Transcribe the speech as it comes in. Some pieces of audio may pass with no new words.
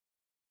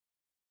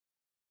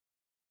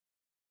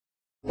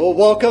Well,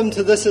 welcome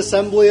to this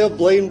assembly of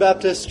Blaine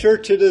Baptist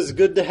Church. It is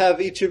good to have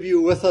each of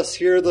you with us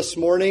here this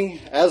morning.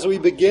 As we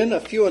begin, a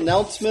few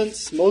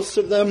announcements, most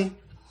of them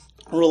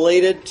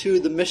related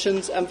to the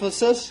missions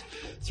emphasis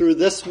through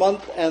this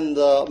month and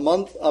the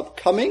month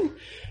upcoming.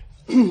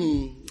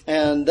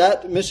 And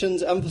that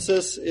missions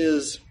emphasis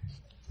is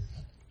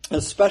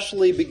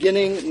especially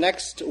beginning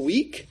next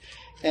week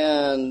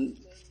and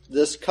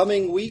this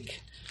coming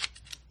week.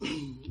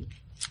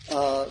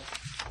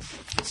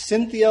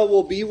 Cynthia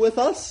will be with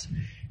us.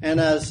 And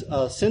as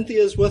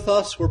Cynthia is with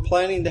us, we're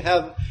planning to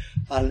have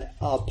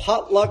a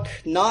potluck,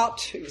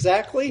 not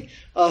exactly,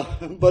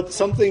 but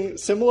something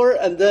similar,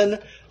 and then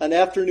an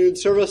afternoon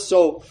service.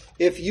 So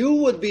if you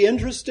would be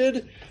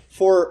interested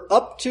for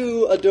up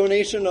to a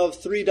donation of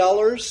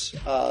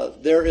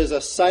 $3, there is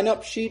a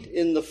sign-up sheet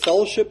in the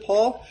fellowship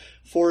hall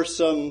for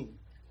some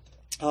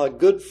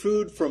good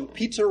food from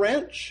Pizza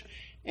Ranch.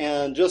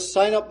 And just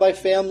sign up by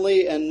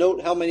family and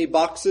note how many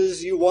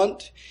boxes you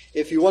want.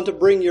 If you want to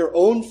bring your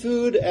own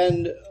food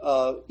and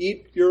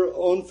eat your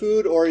own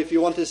food, or if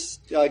you want to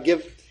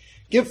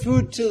give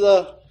food to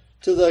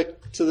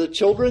the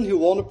children who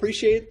won't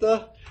appreciate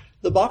the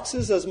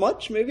boxes as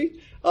much,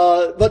 maybe.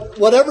 But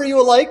whatever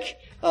you like,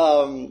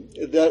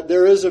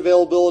 there is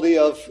availability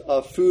of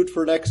food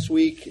for next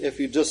week if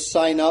you just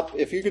sign up.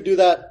 If you could do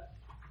that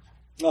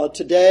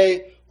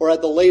today or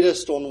at the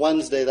latest on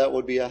Wednesday, that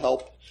would be a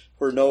help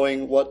for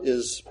knowing what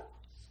is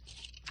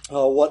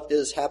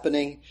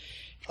happening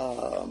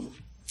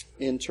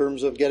in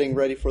terms of getting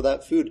ready for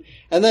that food.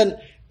 And then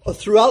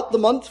throughout the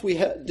month, we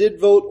did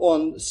vote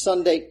on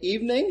Sunday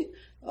evening.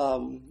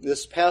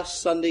 This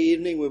past Sunday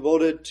evening, we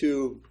voted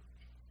to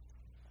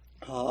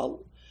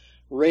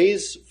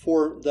raise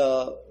for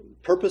the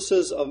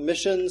purposes of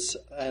missions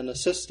and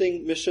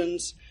assisting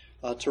missions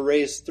to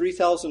raise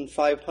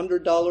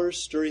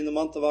 $3,500 during the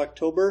month of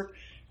October.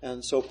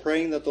 And so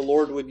praying that the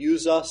Lord would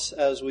use us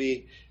as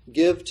we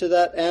give to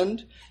that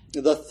end.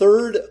 The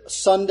third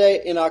Sunday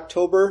in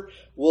October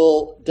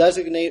will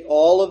designate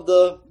all of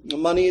the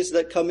monies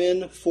that come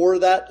in for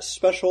that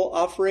special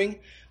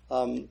offering,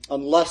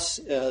 unless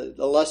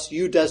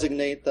you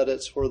designate that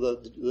it's for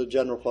the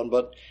general fund.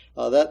 But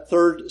that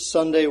third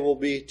Sunday will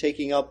be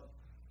taking up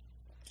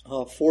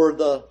for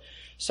the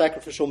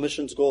sacrificial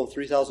missions goal of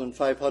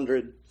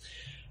 $3,500.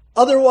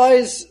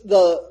 Otherwise,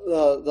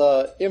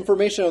 the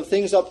information of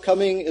things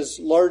upcoming is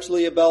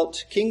largely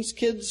about King's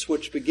Kids,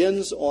 which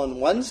begins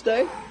on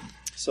Wednesday.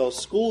 So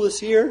school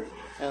is here,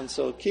 and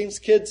so King's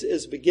Kids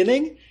is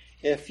beginning.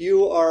 If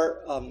you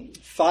are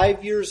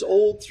 5 years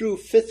old through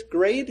 5th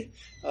grade,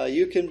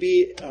 you can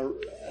be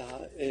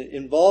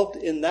involved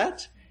in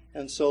that.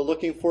 And so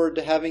looking forward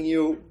to having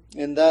you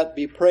in that.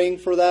 Be praying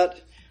for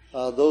that.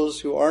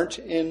 Those who aren't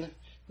in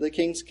the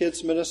King's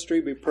Kids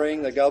ministry, be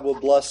praying that God will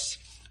bless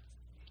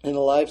in the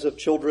lives of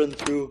children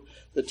through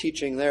the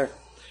teaching there.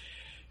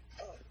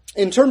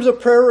 In terms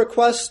of prayer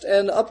requests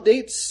and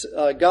updates,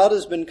 God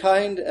has been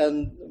kind,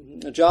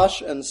 and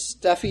Josh and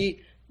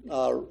Steffi,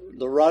 the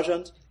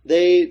Rajans,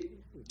 they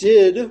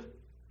did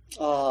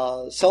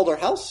sell their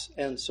house,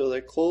 and so they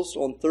closed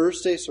on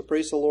Thursday, so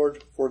praise the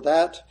Lord for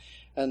that.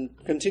 And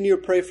continue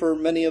to pray for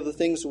many of the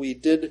things we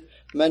did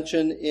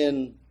mention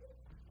in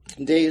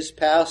days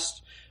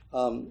past.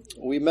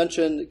 We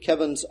mentioned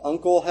Kevin's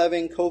uncle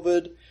having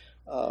COVID.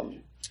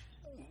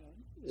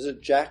 Is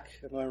it Jack?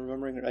 Am I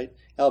remembering right?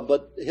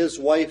 But his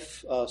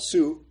wife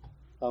Sue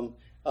also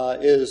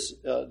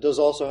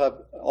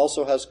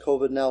has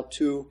COVID now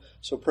too.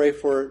 So pray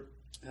for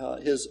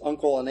his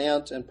uncle and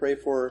aunt, and pray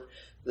for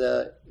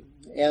the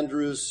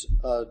Andrews'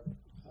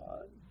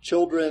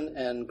 children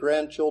and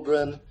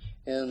grandchildren,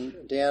 and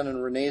Dan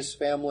and Renee's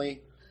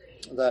family.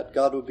 That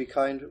God would be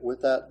kind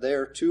with that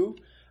there too.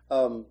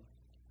 Other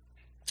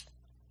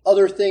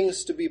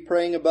things to be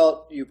praying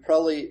about, you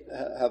probably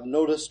have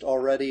noticed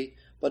already.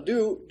 But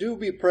do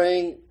be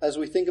praying as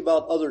we think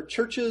about other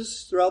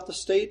churches throughout the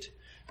state.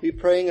 Be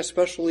praying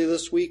especially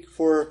this week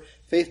for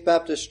Faith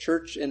Baptist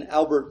Church in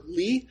Albert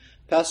Lea.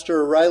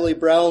 Pastor Riley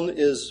Brown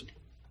is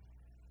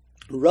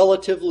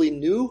relatively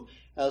new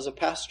as a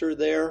pastor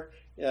there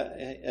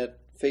at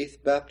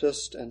Faith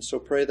Baptist. And so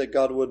pray that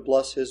God would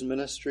bless his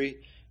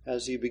ministry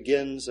as he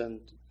begins and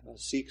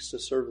seeks to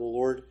serve the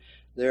Lord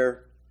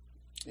there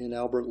in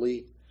Albert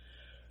Lea.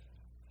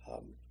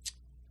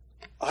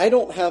 I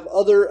don't have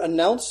other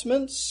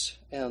announcements,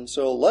 and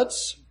so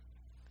let's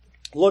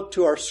look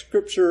to our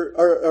scripture,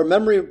 our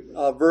memory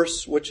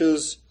verse, which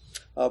is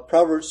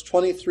Proverbs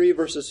 23,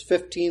 verses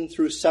 15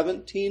 through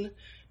 17,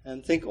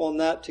 and think on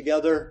that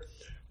together.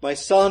 My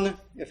son,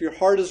 if your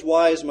heart is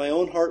wise, my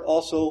own heart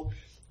also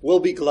will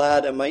be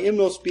glad, and my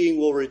inmost being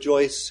will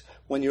rejoice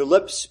when your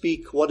lips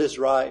speak what is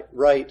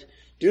right.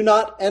 Do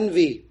not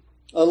envy,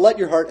 let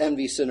your heart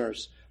envy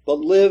sinners, but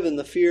live in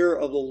the fear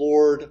of the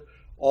Lord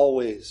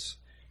always.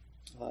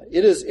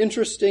 It is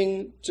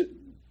interesting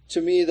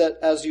to me that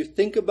as you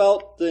think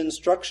about the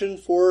instruction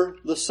for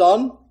the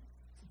son,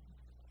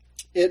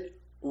 it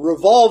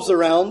revolves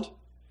around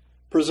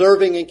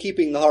preserving and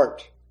keeping the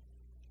heart.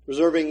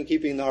 Preserving and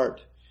keeping the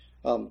heart.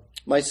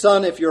 My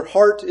son, if your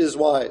heart is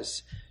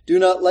wise, do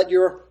not let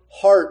your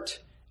heart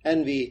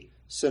envy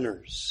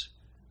sinners.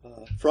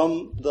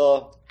 From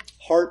the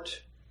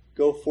heart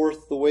go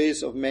forth the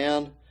ways of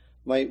man.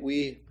 Might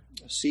we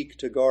seek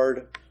to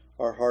guard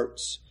our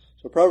hearts.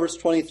 So Proverbs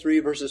 23,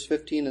 verses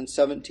 15 and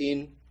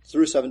 17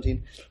 through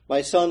 17.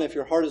 My son, if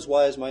your heart is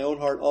wise, my own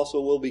heart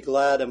also will be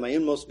glad, and my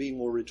inmost being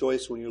will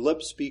rejoice when your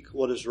lips speak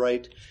what is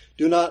right.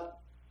 Do not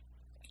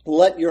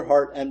let your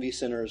heart envy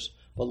sinners,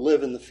 but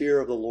live in the fear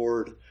of the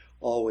Lord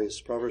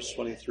always. Proverbs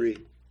 23,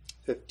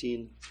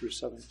 15 through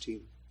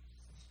 17.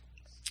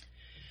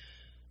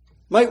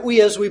 Might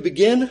we, as we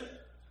begin,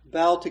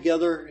 bow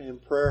together in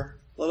prayer?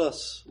 Let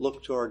us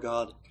look to our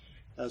God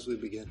as we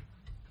begin.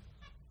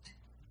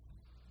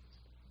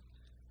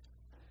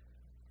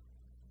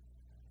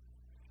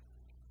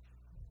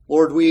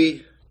 Lord,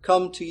 we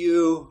come to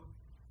you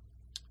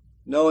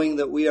knowing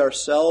that we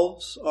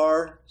ourselves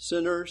are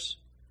sinners,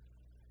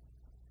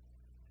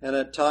 and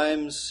at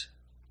times,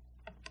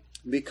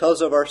 because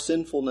of our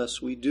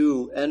sinfulness, we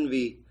do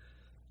envy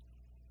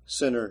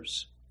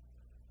sinners.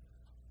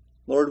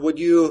 Lord, would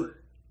you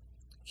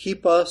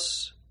keep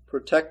us,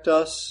 protect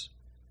us,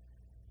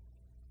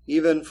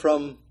 even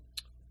from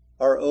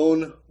our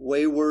own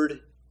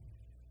wayward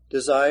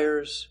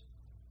desires?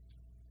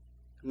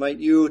 Might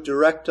you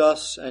direct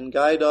us and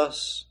guide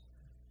us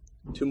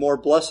to more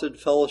blessed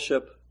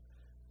fellowship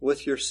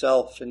with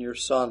yourself and your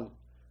Son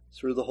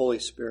through the Holy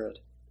Spirit.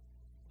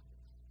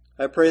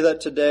 I pray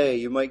that today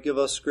you might give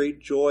us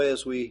great joy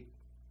as we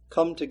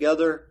come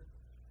together,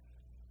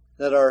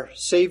 that our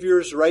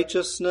Savior's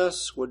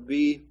righteousness would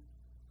be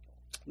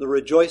the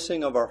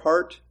rejoicing of our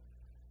heart.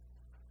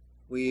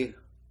 We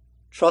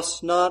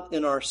trust not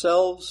in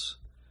ourselves,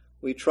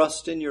 we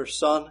trust in your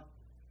Son.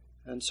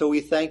 And so we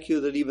thank you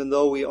that even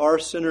though we are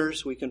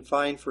sinners, we can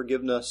find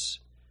forgiveness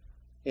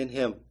in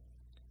him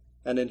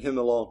and in him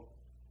alone.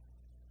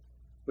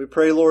 We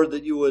pray, Lord,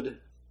 that you would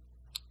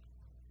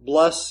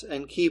bless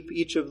and keep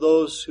each of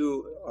those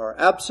who are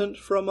absent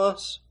from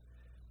us.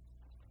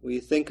 We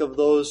think of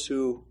those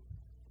who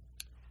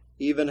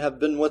even have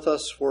been with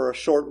us for a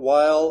short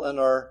while and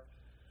are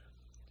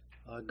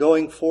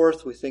going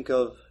forth. We think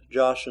of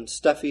Josh and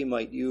Steffi.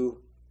 Might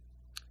you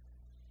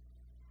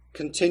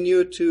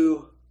continue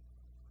to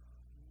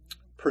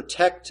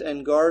protect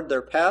and guard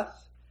their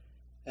path,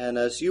 and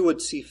as you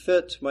would see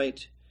fit,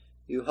 might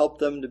you help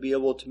them to be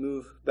able to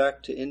move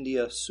back to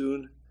India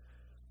soon.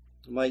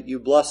 Might you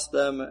bless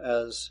them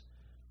as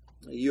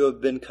you have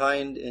been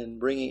kind in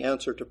bringing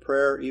answer to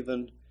prayer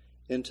even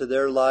into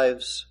their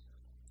lives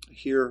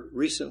here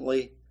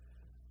recently.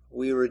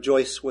 We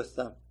rejoice with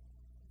them.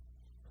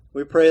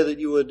 We pray that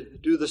you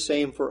would do the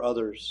same for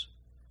others.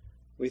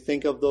 We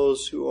think of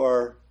those who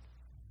are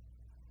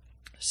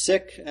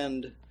sick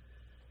and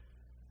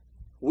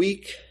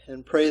weak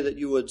and pray that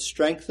you would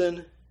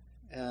strengthen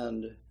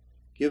and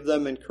give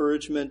them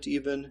encouragement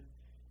even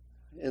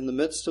in the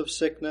midst of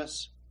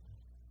sickness.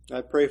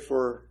 I pray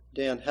for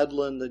Dan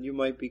Headland that you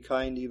might be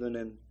kind even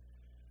in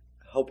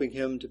helping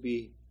him to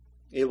be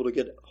able to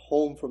get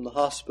home from the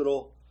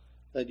hospital,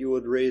 that you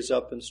would raise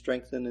up and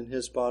strengthen in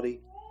his body.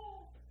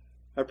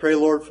 I pray,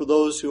 Lord, for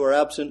those who are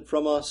absent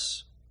from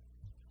us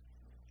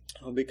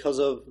because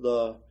of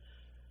the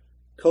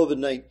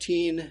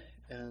COVID-19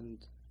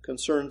 and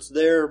concerns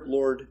there.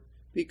 Lord,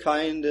 be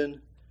kind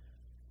in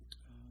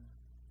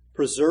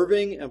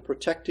preserving and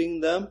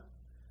protecting them.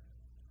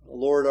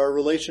 Lord, our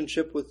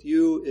relationship with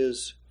you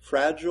is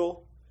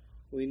fragile.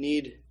 We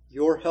need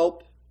your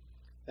help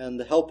and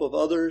the help of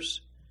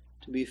others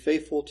to be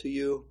faithful to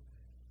you.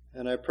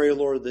 And I pray,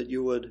 Lord, that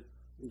you would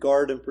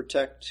guard and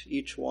protect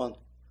each one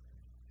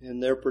in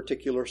their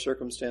particular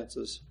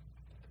circumstances.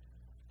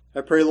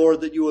 I pray,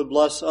 Lord, that you would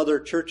bless other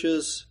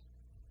churches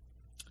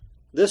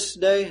this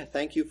day.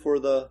 Thank you for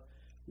the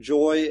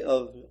joy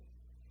of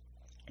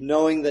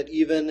knowing that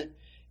even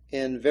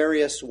in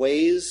various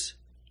ways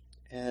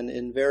and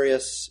in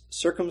various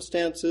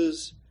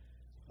circumstances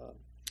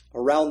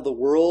around the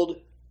world,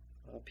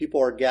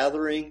 people are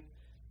gathering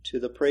to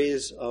the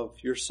praise of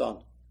your Son.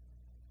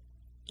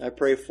 I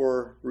pray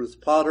for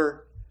Ruth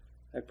Potter.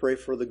 I pray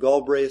for the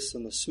Galbraiths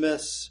and the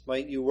Smiths.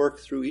 Might you work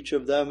through each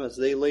of them as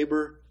they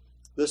labor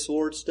this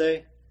Lord's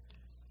Day.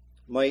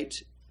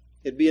 Might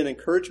it be an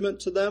encouragement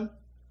to them,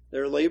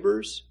 their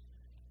labors,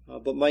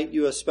 but might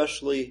you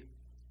especially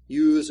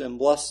use and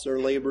bless their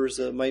labors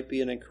that might be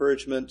an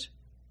encouragement,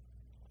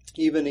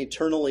 even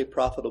eternally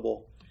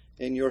profitable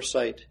in your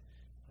sight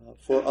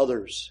for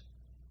others.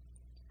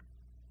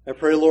 I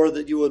pray, Lord,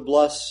 that you would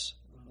bless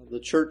the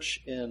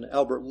church in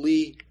Albert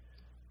Lea.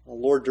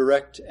 Lord,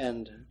 direct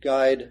and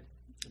guide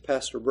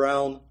Pastor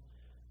Brown.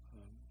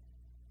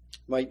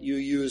 Might you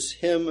use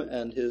him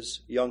and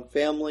his young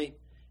family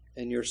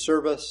in your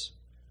service.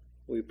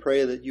 We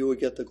pray that you would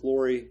get the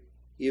glory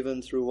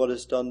even through what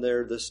is done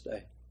there this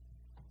day.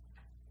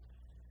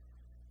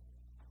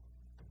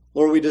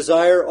 Lord, we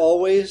desire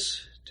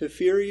always to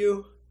fear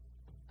you.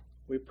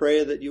 We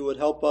pray that you would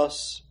help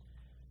us,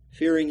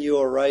 fearing you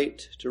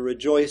aright, to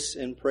rejoice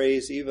in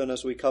praise even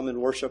as we come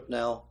in worship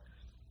now.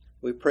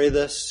 We pray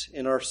this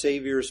in our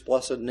Savior's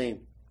blessed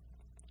name.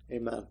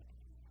 Amen.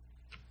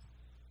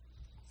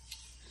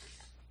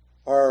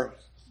 Our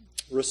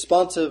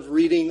responsive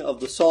reading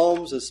of the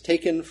Psalms is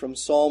taken from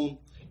Psalm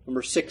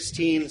number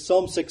 16,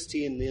 Psalm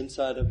 16, the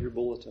inside of your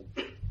bulletin.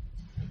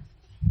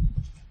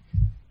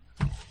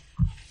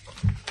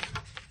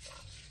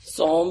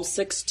 Psalm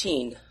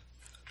 16,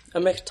 a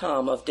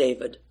Miktam of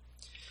David.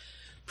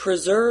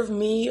 Preserve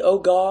me, O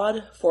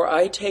God, for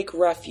I take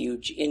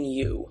refuge in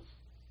you.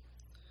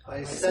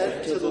 I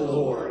said to the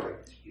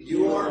Lord,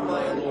 you are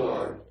my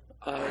Lord.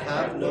 I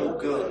have no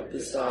good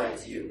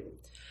besides you.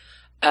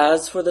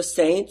 As for the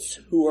saints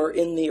who are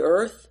in the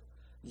earth,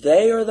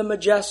 they are the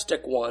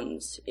majestic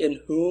ones, in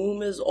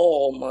whom is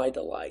all my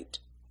delight.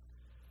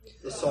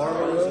 The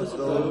sorrows of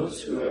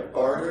those who have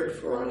bartered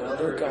for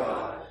another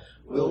God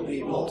will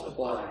be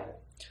multiplied.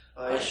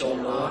 I shall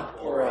not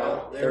pour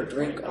out their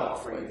drink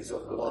offerings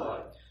of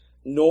blood,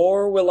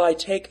 nor will I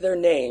take their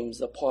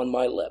names upon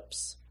my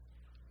lips.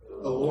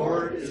 The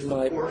Lord is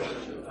my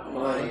portion of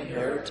my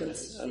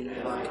inheritance and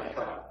my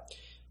cup.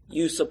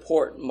 You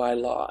support my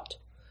lot.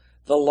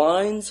 The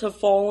lines have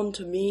fallen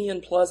to me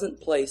in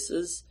pleasant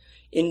places.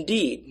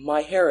 Indeed,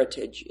 my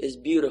heritage is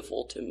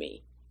beautiful to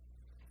me.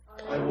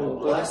 I will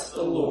bless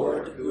the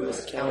Lord who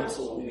has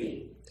counseled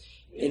me.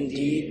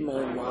 Indeed,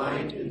 my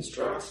mind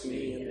instructs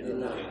me in the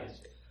night.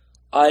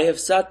 I have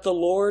set the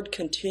Lord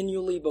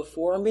continually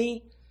before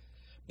me.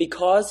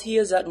 Because he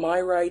is at my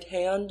right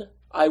hand,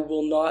 I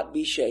will not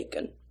be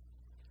shaken.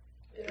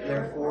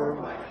 Therefore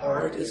my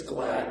heart is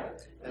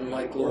glad, and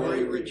my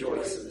glory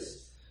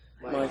rejoices.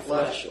 My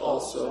flesh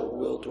also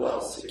will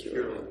dwell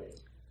securely.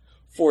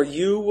 For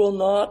you will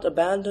not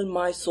abandon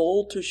my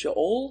soul to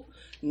Sheol,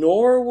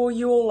 nor will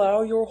you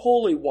allow your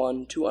Holy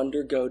One to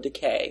undergo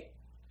decay.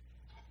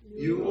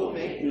 You will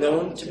make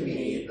known to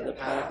me the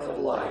path of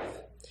life.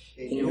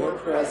 In your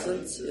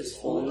presence is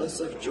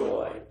fullness of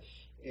joy.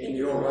 In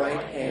your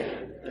right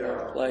hand there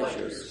are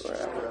pleasures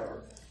forever.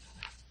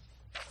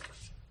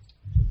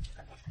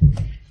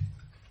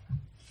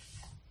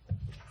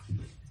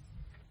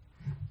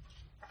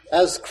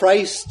 As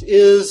Christ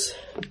is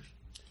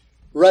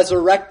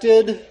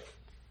resurrected,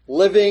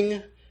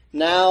 living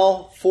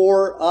now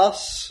for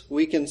us,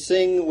 we can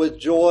sing with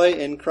joy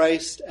in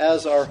Christ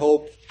as our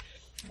hope.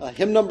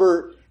 Hymn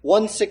number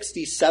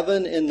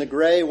 167 in the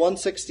gray,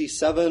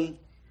 167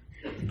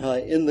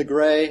 in the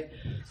gray.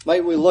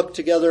 Might we look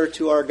together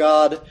to our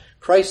God.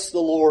 Christ the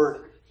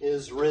Lord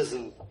is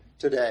risen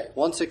today.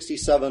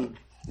 167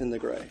 in the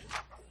gray.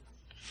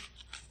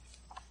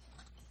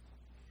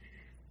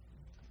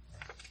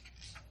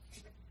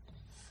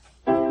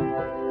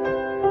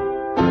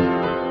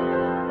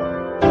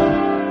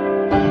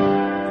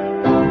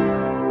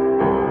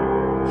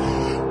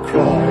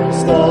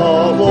 Christ the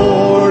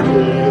Lord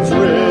is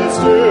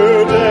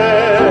risen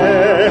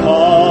today.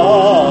 Hallelujah.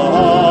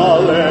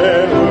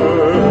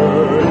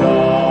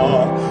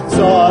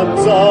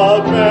 Sons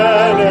of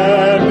men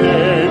and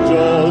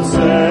angels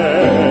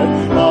say,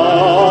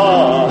 Hallelujah.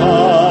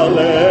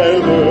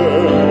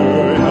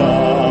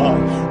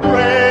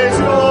 Raise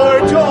your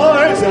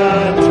joys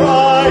and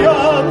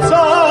triumphs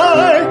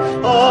high.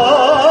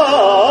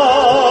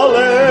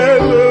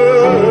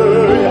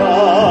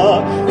 Hallelujah.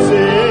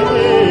 Sing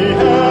ye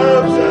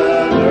heavens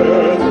and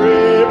earth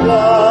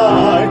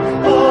reply.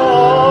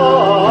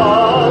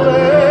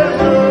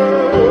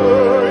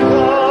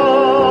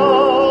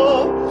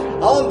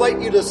 Hallelujah. I'll invite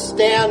you to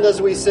stand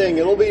as we sing.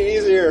 It'll be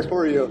easier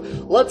for you.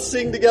 Let's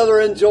sing together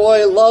in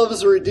joy.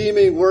 Love's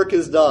redeeming work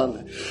is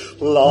done.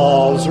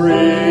 Love's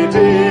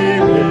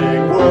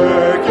redeeming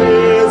work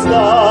is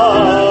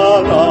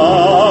done.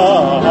 Hallelujah.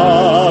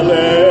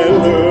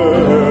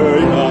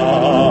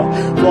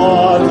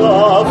 Fought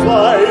the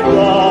fight,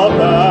 the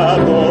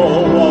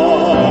battle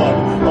won.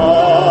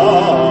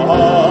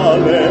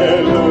 Hallelujah.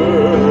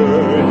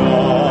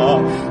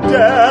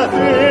 Death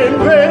in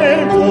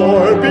vain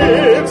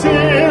forbids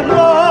him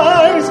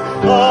rise.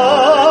 Hallelujah.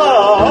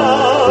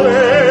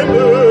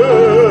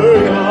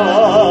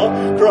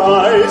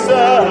 Christ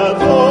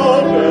hath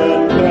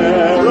opened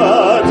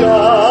paradise.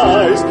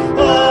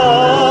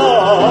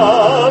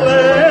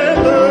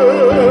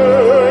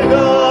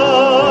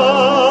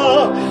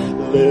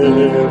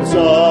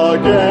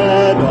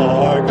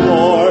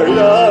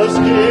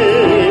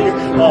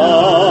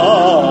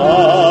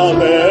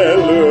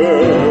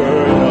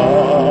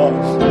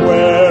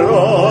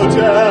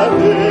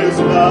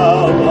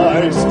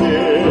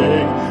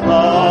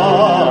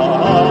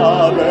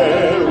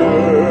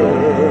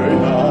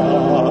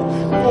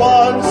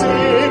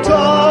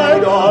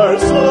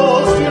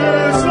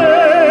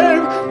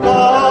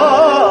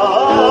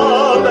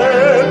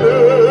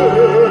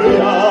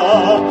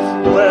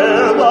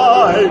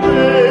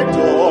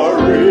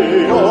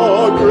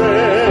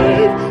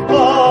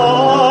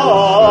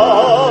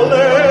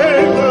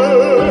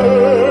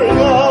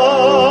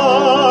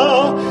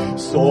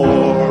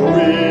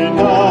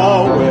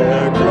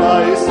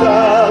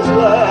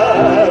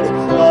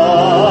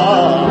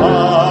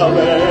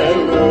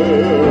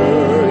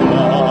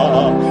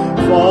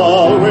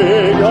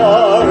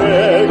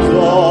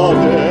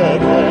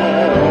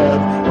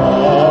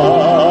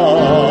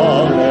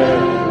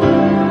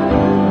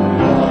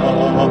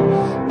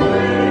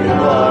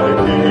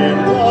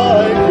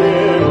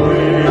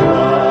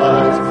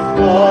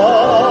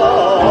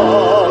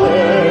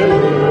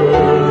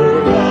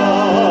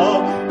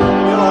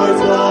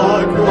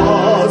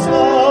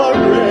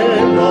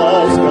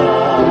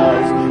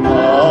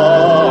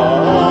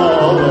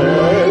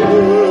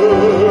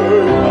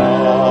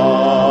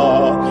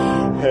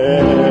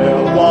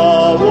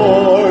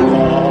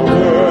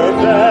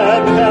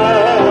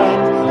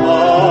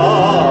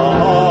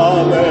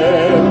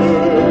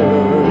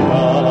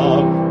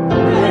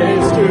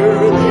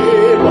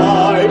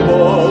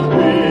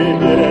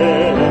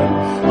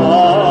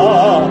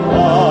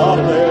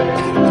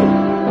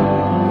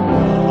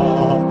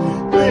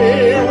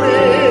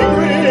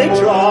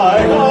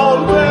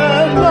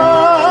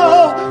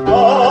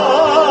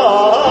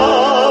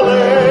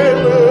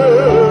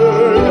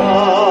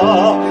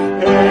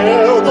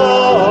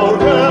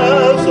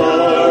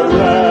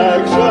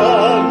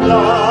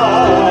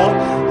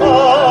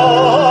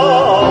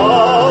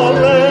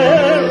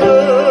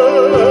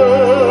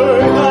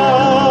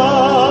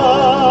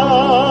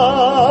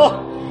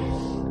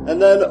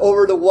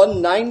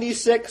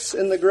 196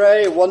 in the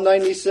gray,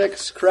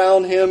 196,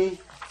 crown him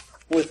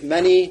with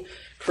many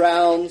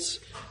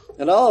crowns.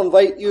 And I'll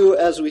invite you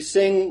as we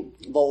sing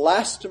the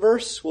last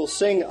verse. We'll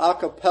sing a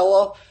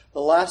cappella,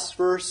 the last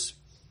verse.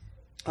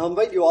 I'll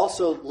invite you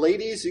also,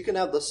 ladies, you can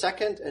have the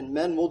second, and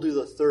men will do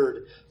the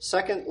third.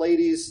 Second,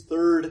 ladies,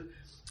 third,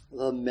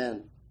 the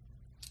men.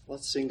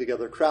 Let's sing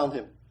together, crown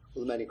him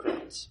with many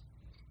crowns.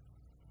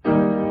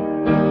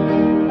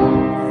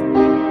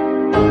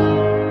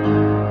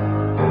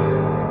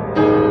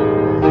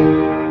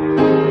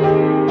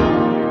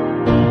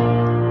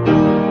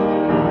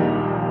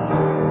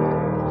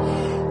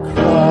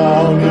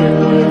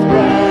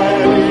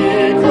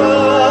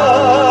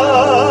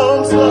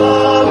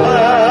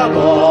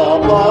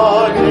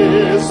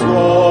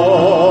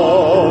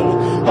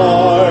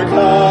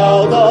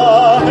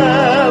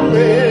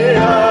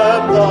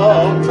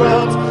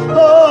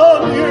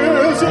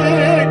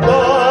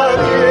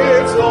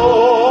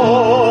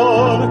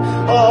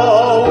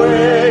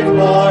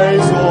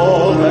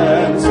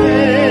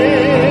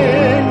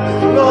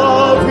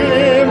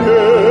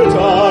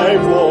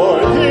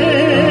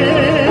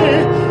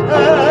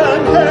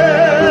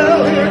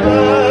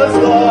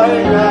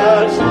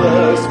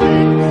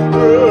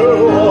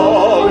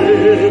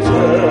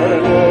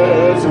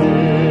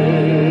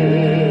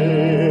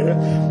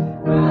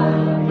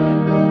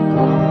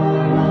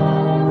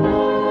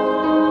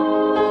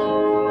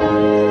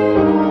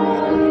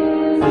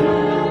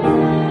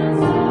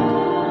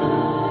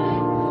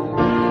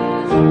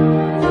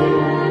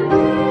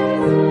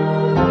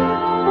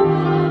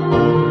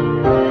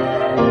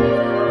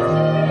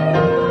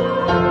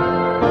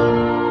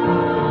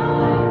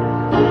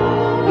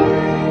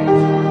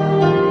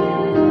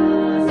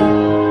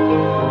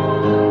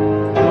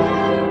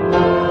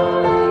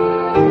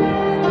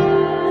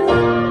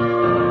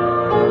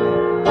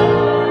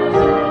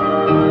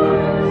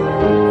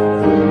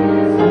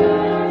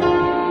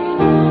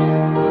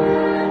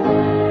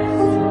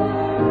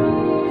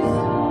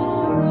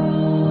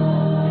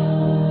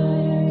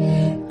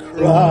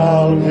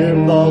 Crown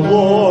him the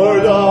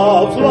Lord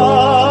of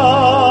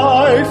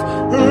life,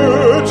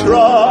 who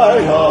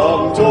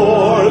triumphed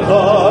o'er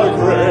the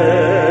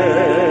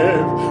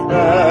grave,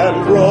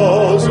 and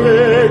rose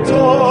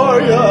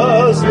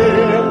victorious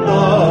in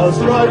the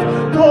strife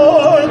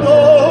for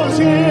those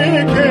he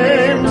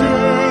came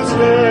to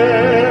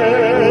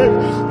save.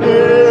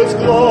 His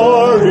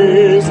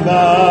glories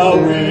now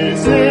we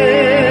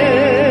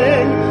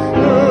sing,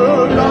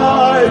 who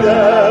died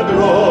and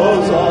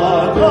rose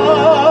on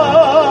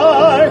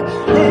high,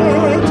 who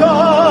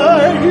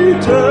died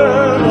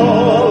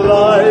eternal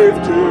life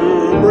to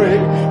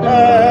bring,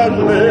 and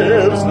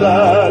lives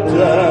that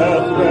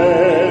death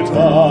may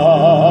die.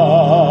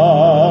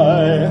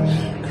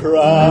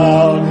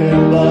 Crown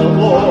him the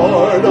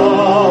Lord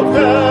of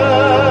heaven,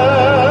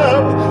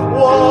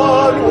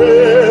 one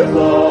with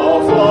the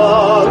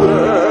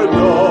Father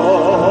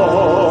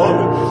known,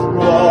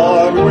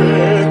 one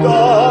with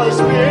the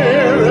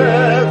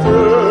Spirit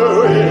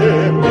through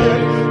him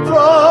in,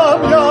 from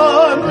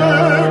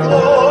yonder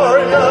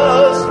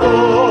glorious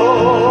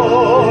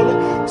throne.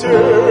 To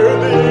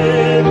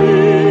thee be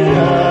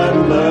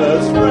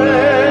endless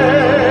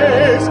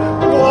praise,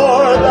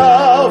 for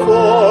thou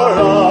for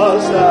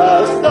us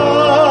hast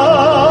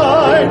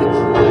died.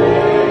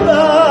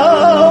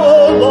 Thou,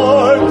 O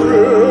Lord,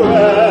 through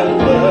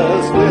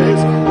endless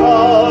days,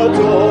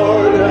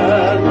 adored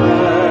and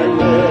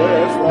magnified.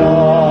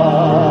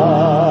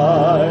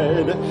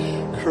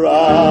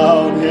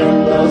 Crown him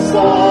the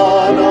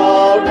Son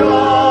of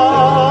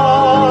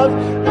God,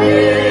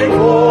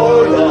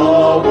 before the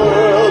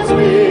worlds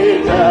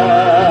began,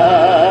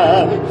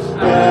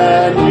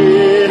 and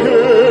ye who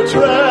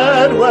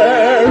tread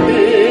where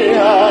he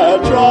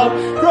hath trod,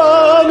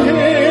 crown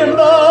him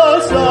the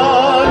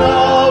Son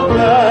of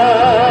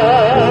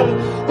Man.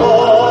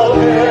 All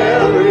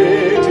hail,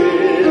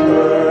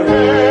 Redeemer,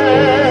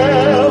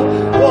 hail,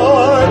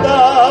 for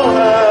thou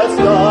hast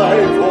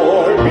died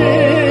for me.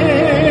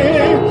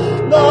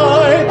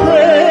 Thy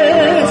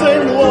praise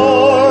and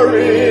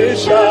glory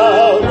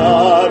shall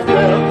not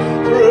fail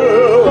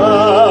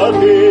throughout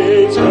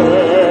eternity.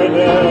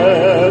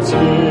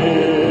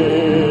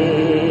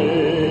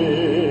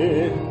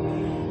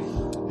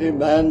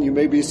 Amen. You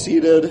may be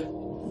seated.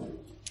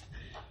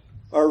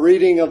 Our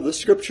reading of the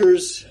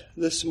scriptures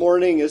this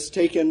morning is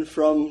taken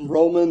from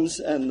Romans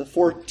and the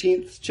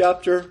 14th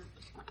chapter.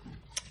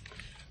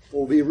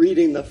 We'll be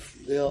reading the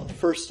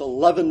first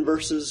 11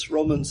 verses,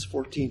 Romans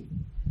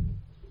 14.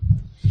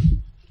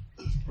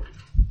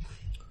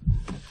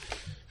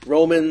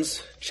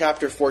 Romans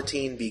chapter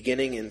 14,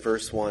 beginning in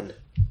verse 1.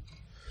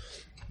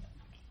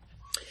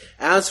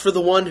 As for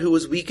the one who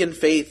is weak in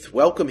faith,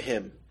 welcome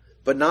him,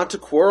 but not to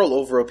quarrel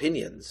over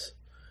opinions.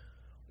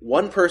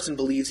 One person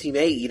believes he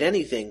may eat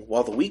anything,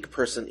 while the weak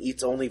person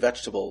eats only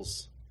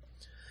vegetables.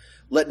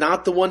 Let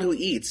not the one who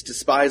eats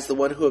despise the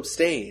one who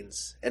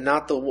abstains, and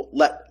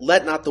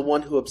let not the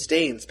one who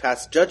abstains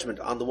pass judgment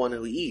on the one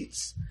who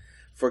eats,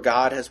 for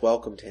God has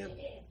welcomed him.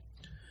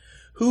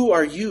 Who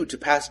are you to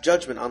pass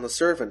judgment on the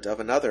servant of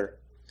another?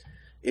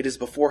 It is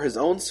before his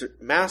own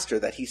master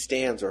that he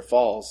stands or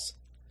falls.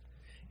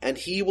 And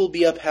he will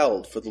be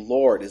upheld, for the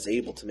Lord is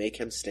able to make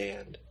him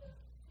stand.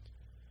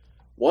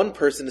 One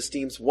person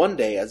esteems one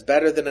day as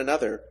better than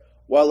another,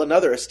 while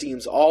another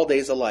esteems all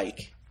days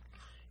alike.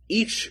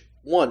 Each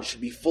one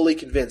should be fully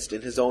convinced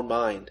in his own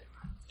mind.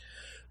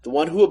 The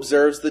one who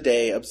observes the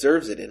day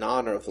observes it in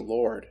honor of the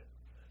Lord.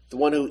 The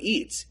one who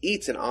eats,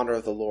 eats in honor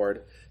of the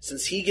Lord,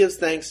 since he gives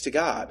thanks to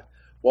God,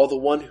 while the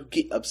one who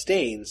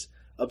abstains,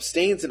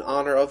 abstains in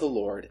honor of the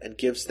Lord and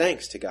gives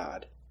thanks to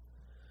God.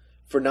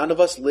 For none of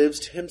us lives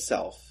to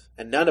himself,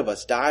 and none of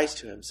us dies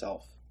to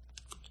himself.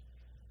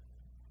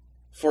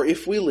 For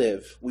if we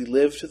live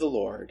to the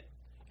Lord,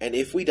 and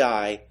if we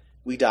die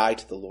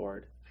to the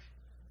Lord.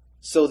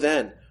 So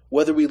then,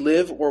 whether we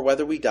live or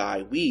whether we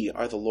die, we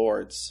are the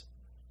Lord's.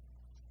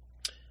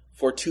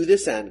 For to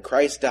this end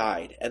Christ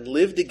died and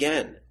lived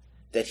again,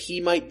 that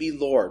he might be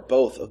Lord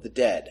both of the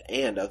dead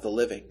and of the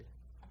living.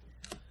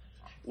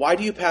 Why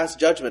do you pass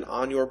judgment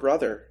on your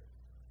brother?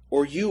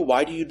 Or you,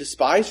 why do you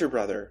despise your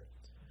brother?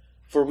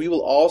 For we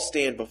will all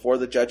stand before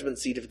the judgment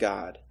seat of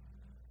God.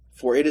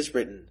 For it is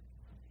written,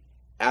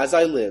 As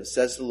I live,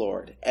 says the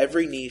Lord,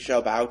 every knee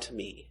shall bow to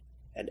me,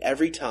 and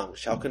every tongue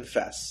shall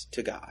confess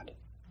to God.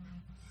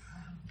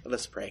 Let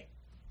us pray.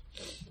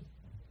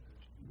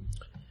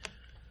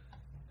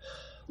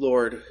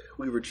 Lord,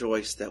 we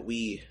rejoice that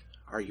we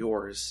are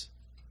yours.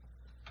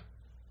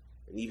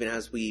 And even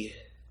as we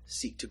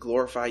seek to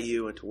glorify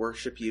you and to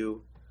worship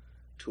you,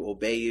 to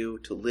obey you,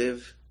 to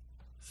live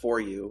for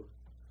you,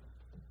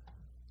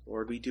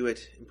 Lord, we do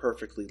it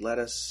imperfectly. Let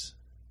us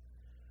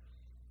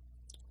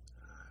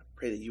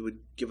pray that you would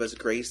give us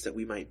grace that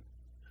we might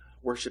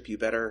worship you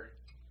better,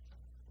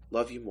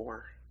 love you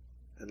more,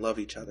 and love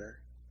each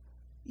other,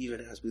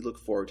 even as we look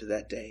forward to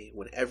that day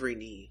when every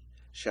knee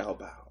shall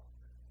bow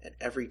and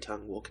every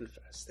tongue will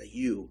confess that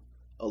you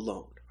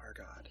alone are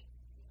God.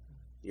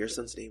 In your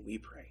Son's name we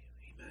pray.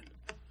 Amen.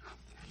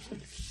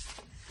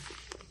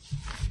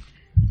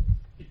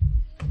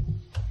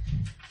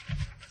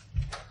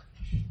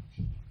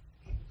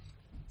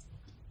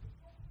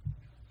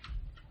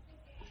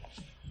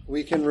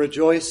 We can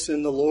rejoice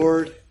in the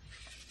Lord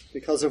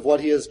because of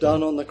what he has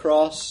done on the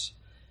cross.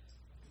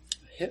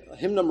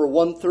 Hymn number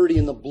 130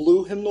 in the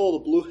blue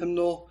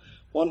hymnal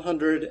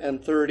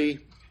 130,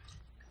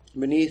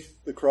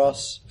 Beneath the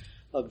Cross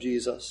of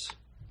Jesus.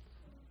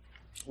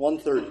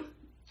 130.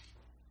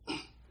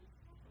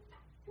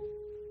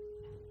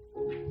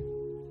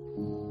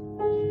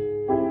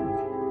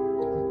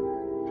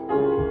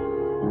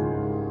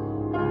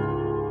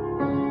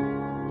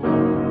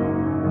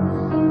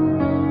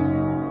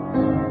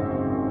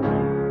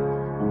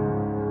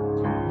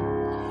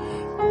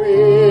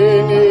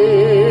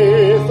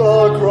 Beneath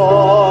the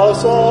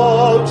cross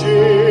of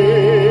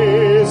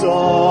Jesus,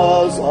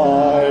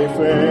 I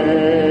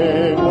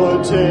fain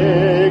would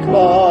take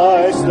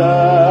my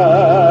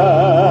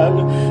stand.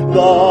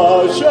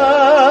 The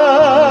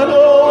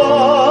shadow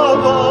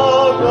of a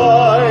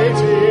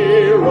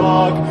mighty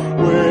rock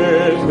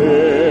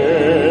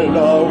within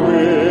a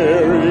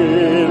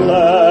weary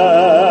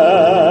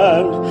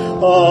land,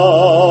 a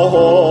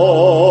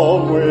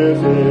home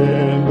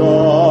within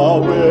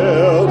the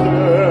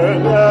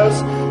wilderness,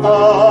 a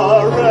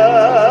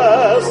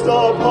rest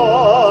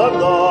upon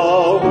the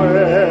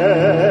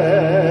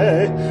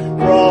way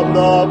from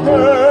the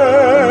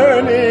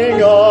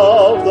burning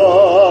of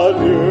the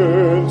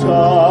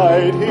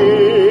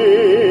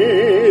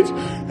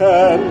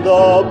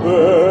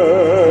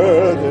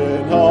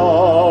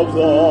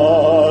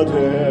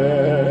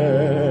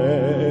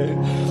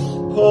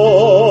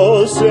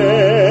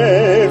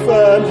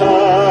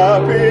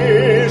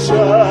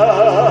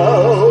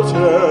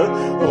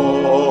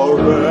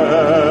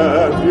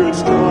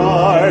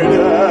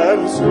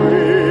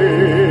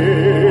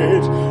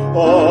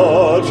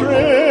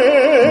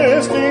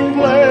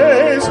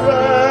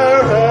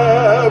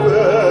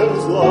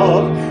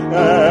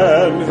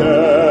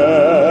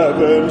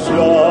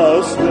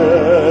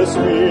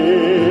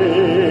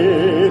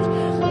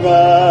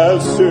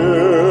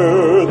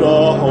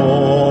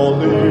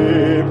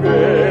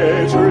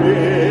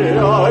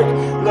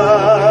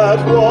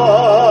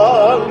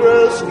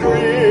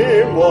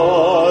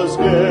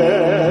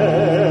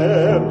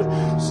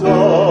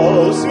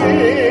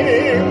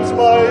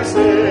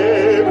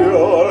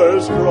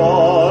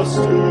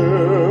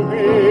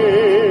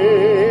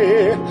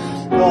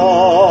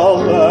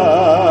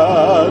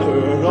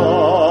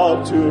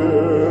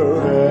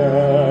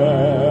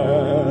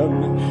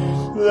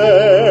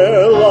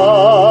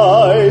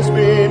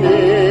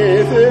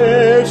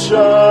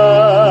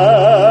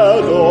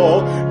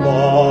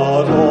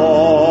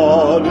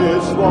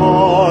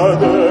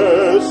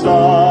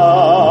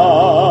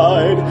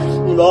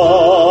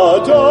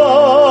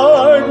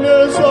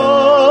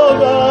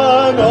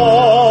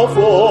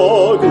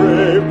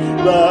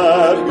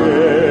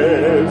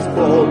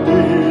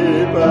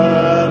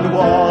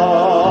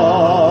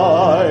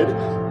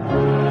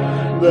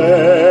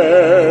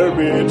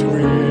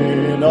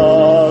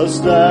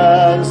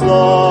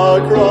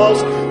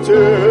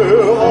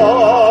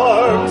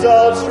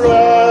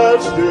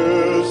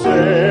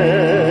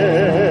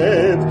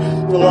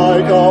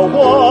like a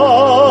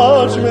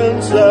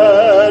watchman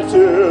set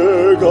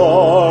to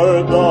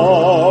guard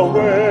the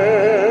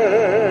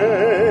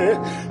way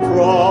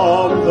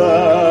from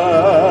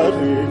that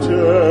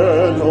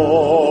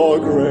eternal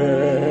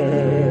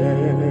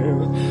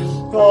grave.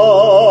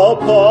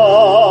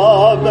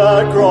 Upon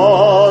that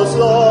cross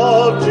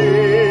of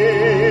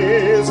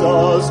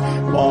Jesus,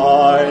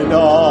 mine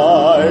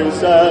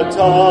eyes at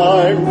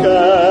time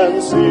can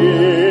see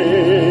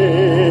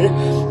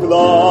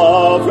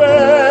the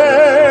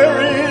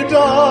very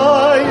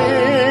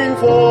dying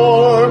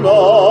form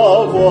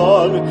of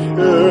one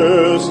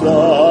who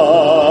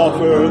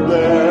suffered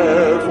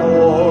there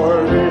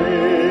for me.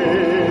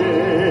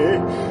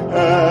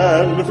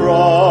 And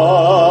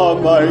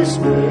from my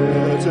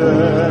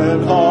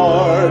smitten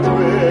heart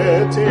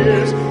with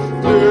tears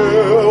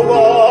to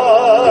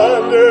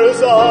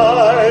wonders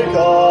I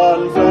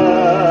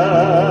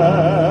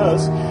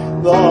confess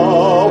the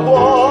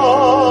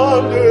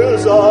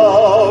wonders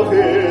of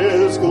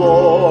His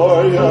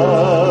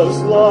glorious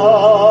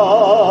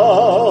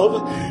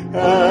love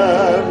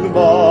and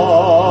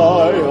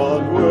my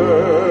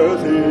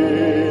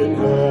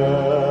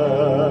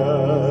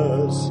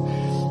unworthiness.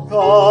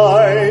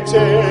 I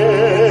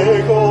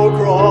take, O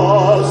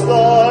cross,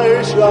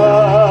 thy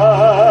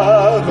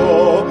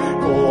shadow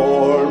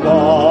for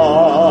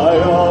my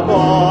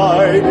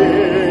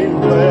abiding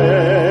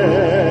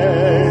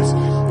place.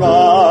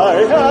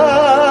 I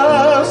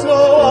ask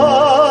no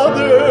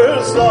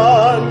other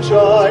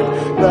sunshine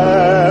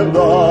than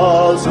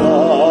the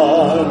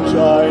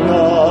sunshine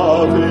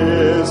of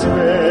His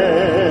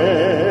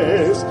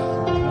face.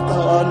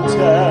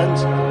 Content,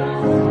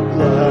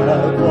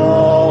 let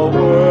the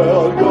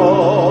world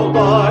go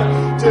by,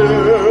 to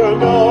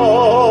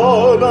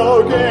know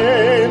no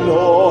gain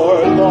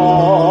nor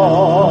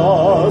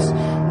loss.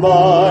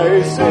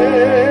 My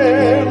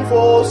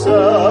sinful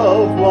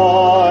self,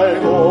 my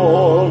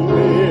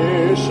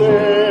only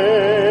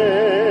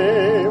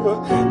shame,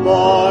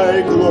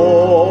 my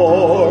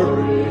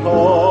glory,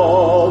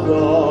 all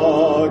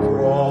the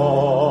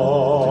cross.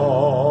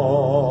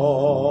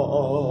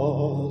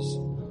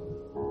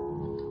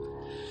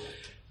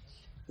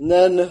 And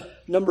then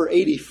number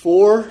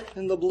 84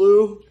 in the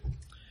blue,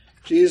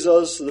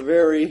 Jesus, the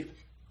very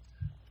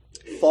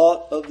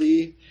thought of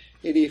the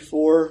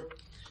 84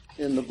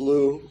 in the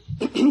blue.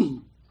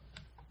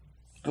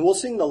 And we'll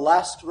sing the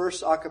last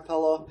verse a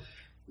cappella,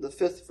 the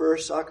fifth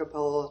verse a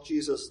cappella,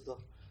 Jesus, the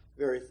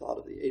very thought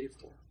of the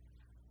 84.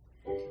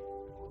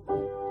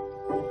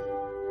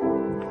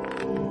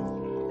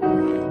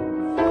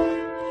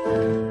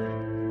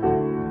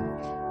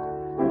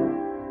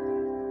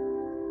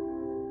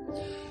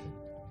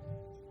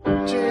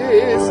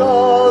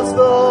 Jesus,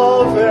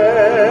 the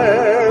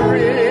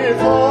very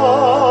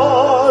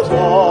thought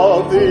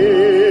of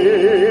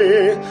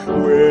thee,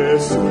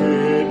 with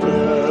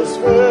sweetness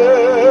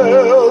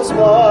fills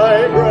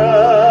my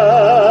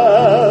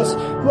breast,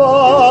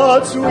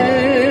 but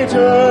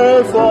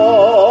sweeter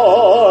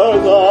for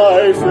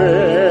thy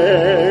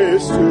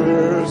face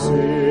to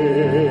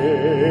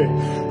see,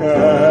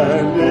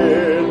 and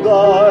in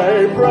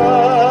thy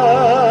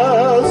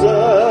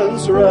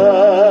presence rest.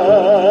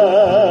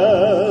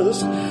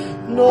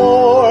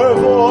 Nor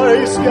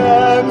voice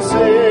can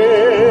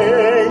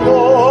sing,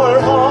 nor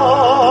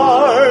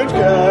heart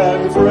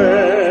can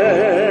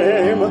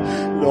frame,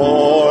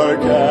 nor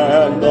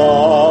can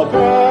the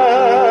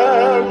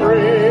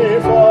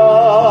memory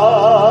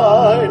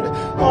find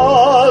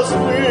a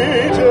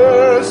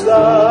sweeter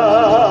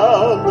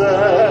sound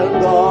than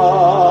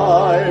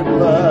thy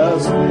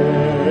blessed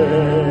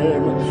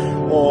name,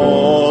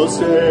 O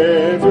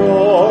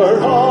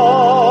Savior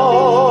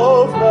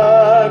of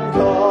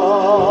mankind.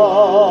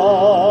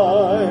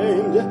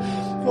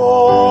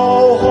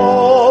 O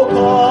hope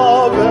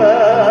of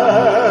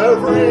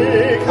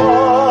every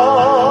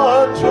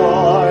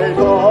contrite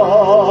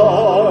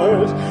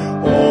heart,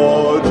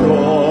 O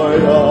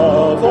joy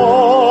of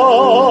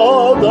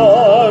all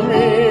the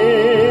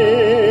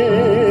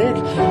meek,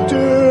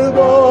 to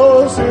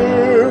those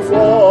who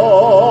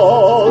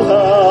fall,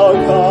 how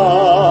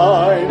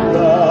kind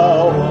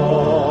thou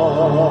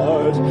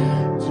art,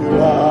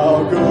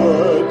 how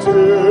good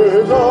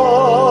to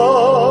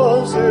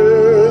those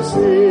who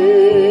seek.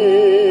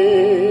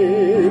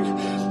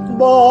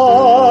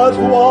 But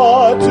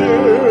what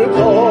to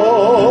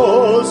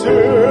those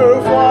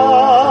who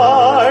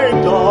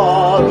find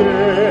all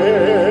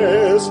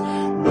this,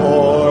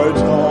 nor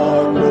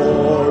tongue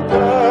nor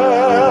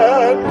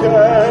pen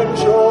can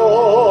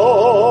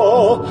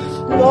show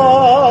the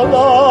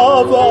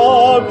love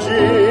of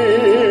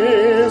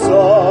Jesus,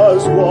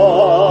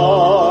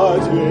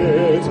 what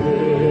it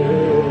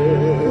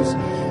is.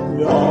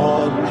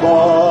 None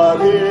but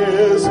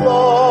His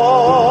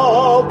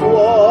loved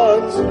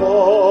ones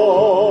know.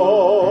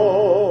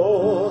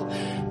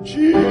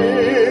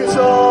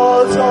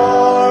 Jesus,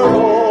 our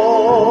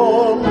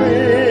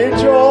only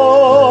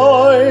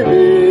joy,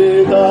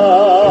 be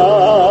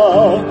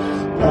thou,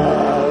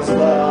 as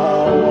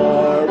thou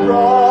our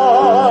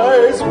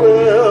prize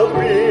wilt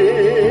be.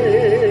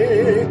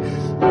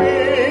 Be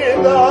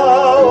thou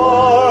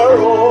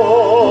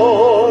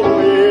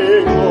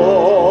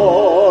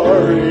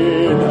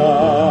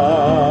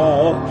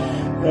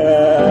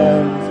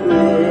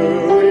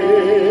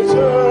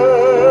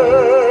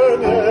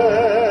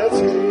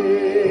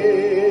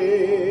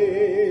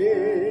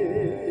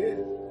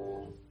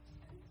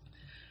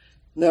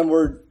then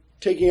we're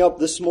taking up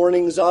this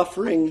morning's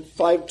offering,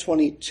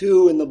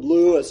 522 in the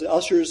blue, as the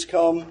ushers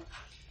come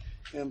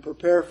and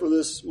prepare for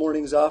this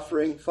morning's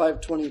offering,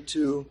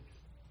 522.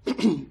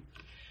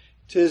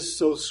 'Tis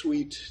so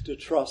sweet to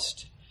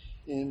trust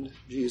in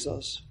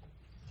Jesus.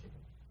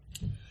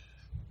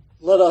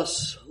 Let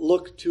us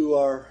look to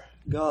our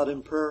God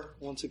in prayer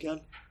once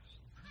again.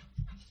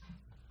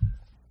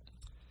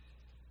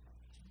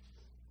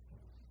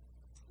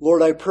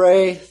 Lord, I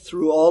pray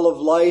through all of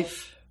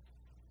life,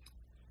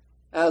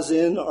 as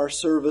in our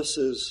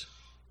services,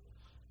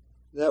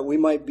 that we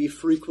might be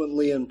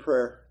frequently in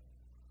prayer.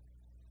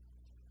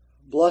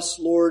 Bless,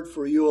 Lord,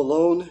 for you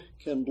alone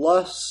can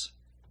bless.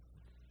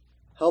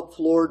 Help,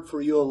 Lord,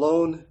 for you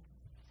alone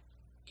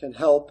can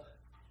help.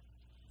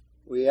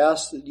 We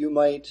ask that you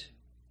might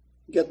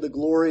get the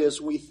glory as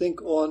we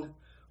think on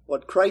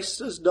what Christ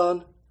has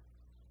done,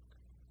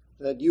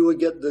 that you would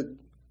get the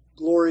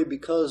glory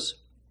because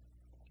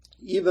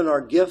even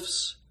our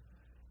gifts,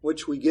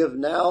 which we give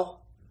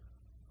now,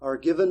 are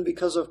given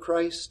because of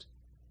Christ.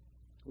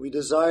 We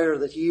desire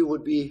that he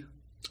would be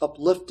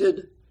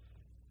uplifted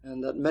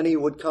and that many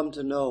would come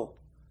to know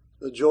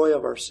the joy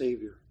of our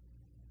Savior,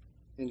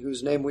 in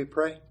whose name we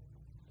pray.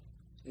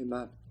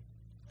 Amen.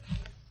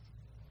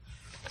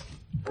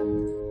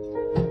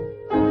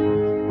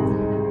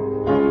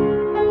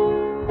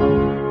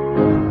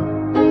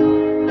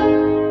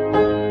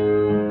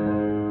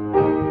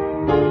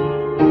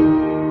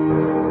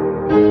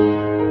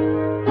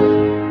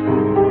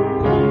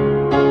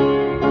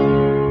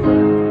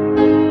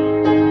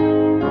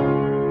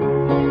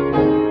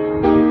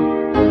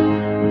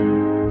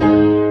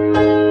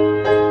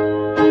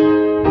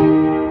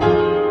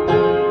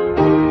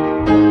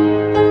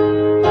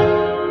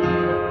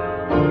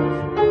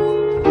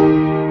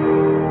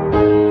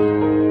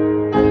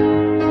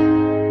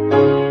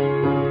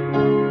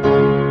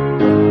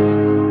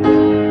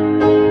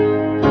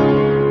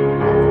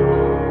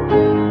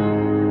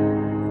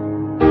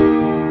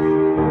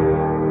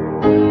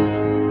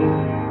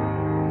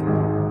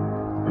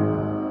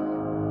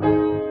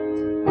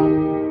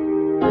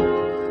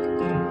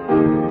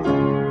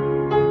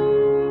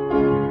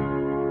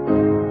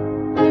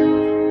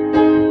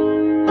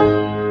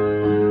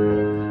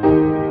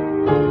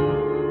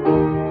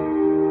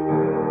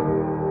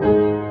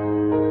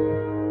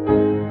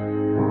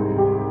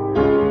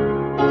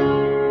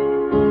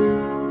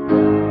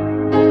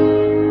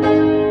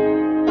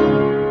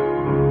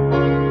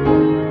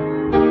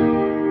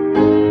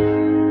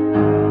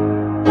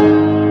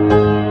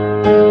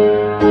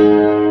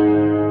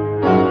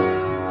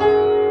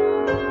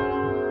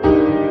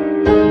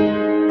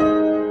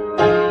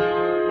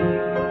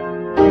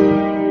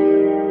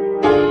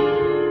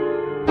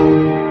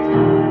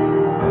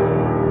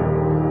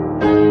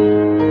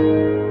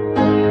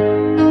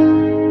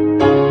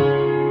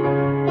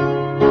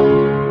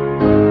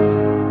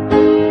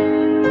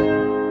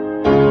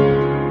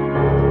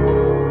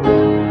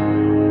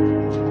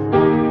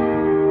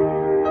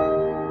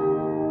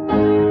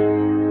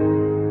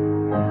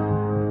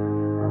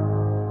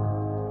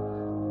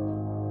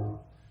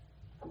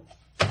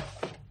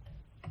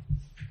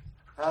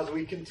 As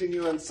we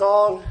continue in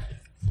song,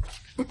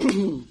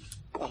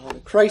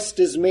 Christ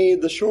is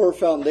made the sure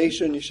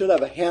foundation. You should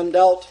have a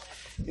handout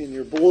in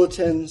your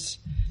bulletins,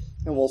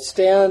 and we'll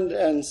stand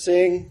and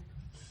sing,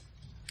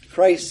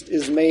 Christ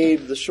is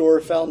made the sure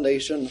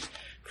foundation,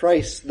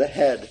 Christ the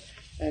head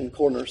and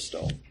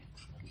cornerstone.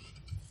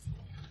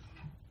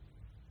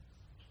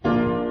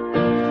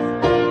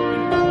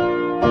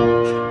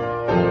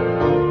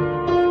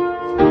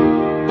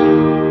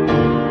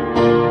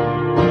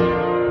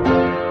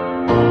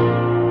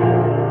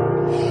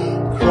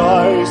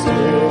 Christ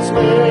is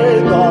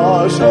made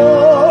the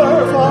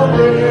sure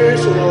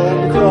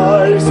foundation,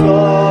 Christ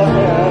the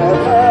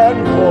head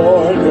and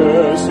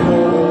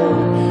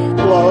cornerstone,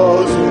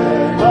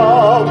 closing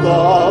of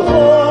the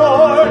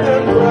Lord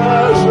and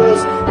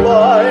precious,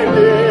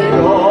 binding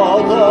all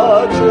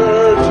the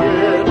church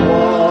in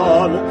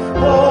one.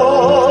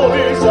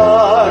 Holy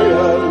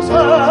Zion's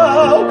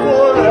help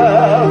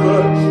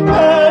forever,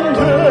 and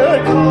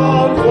her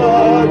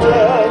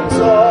confidence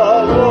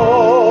alone.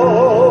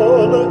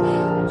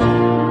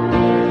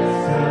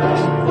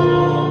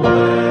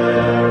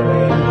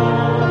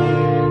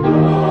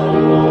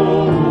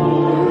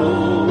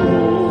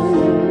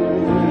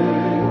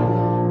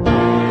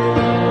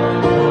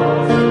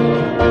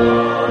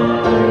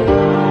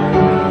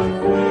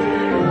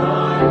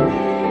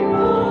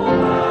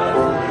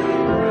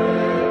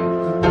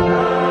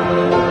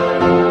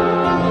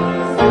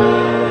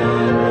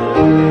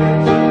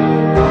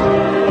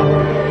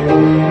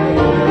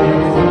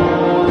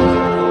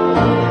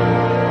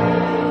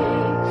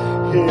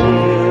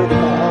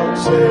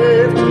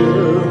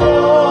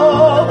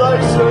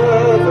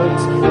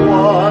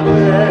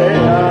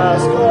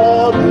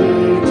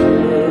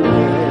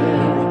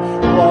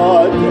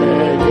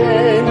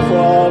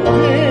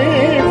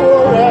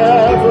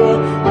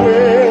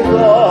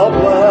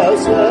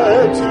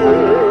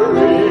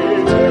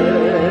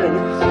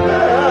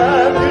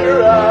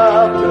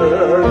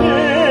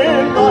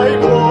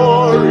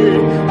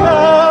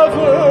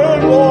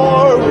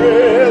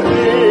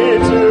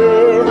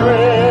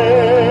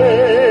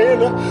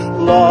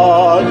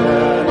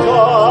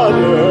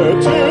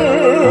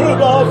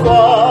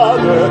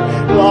 Father,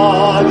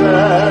 blood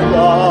and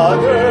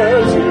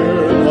honor to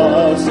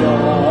the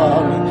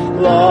Son,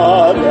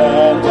 blood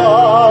and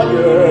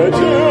honor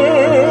to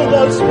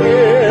the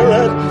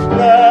Spirit,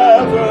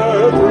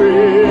 never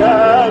three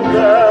and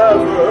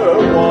ever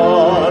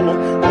one,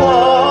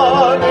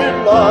 one in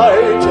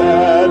might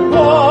and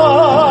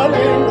one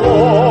in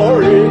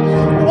glory,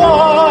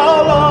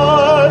 one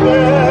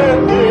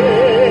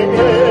unending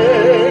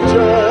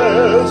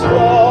ages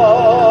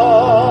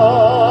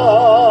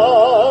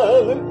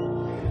one.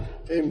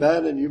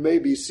 Amen, and you may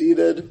be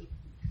seated.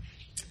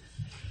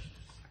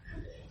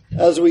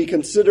 As we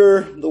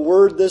consider the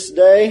word this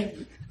day,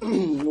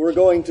 we're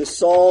going to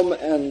Psalm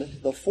and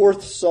the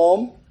fourth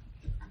Psalm.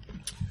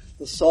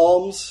 The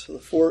Psalms,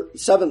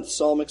 seventh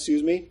Psalm,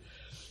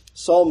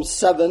 Psalm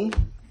 7,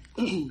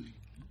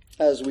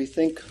 as we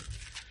think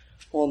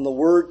on the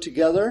word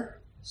together.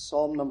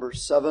 Psalm number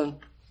 7.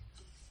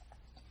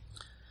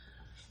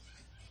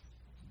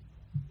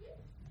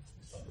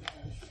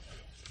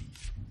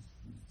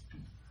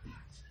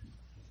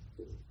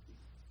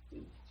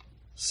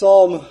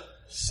 Psalm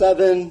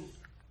 7.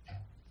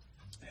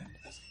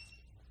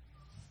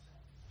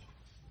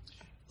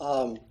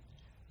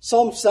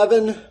 Psalm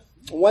 7,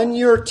 when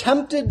you're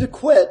tempted to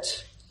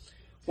quit,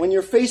 when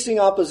you're facing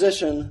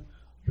opposition,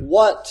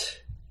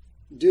 what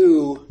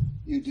do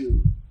you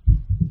do?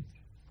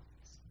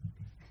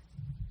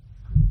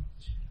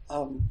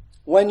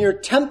 When you're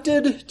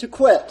tempted to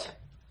quit,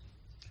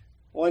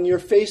 when you're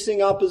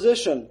facing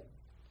opposition,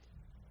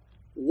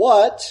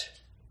 what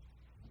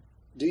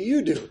do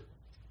you do?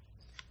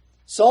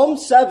 Psalm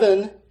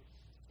 7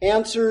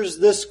 answers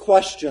this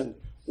question.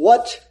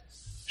 What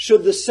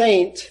should the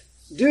saint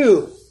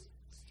do?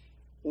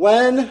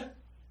 When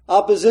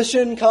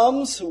opposition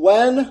comes,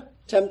 when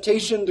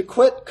temptation to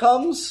quit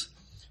comes,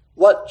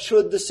 what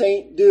should the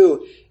saint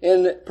do?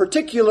 In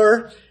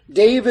particular,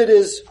 David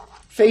is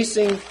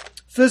facing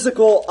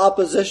physical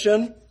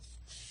opposition,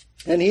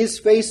 and he's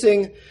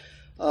facing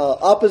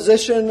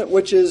opposition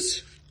which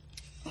is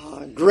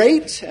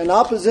great, and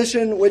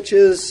opposition which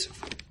is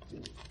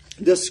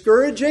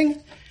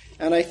discouraging.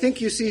 And I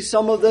think you see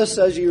some of this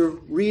as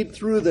you read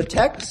through the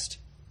text.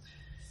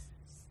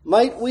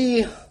 Might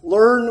we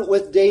learn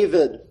with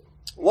David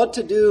what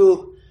to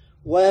do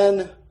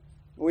when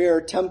we are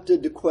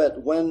tempted to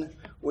quit, when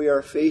we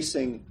are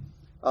facing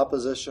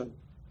opposition?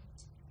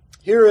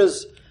 Here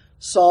is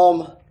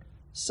Psalm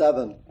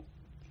 7.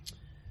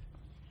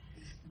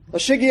 A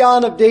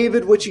Shiggaion of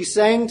David, which he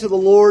sang to the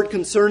Lord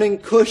concerning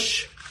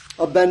Cush,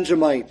 a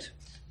Benjamite.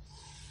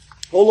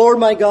 O Lord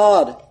my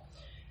God,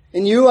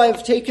 in you I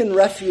have taken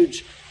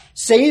refuge.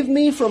 Save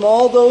me from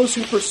all those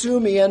who pursue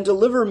me and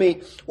deliver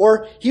me,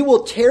 or he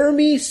will tear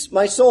me,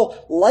 my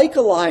soul, like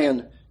a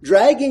lion,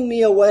 dragging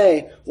me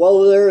away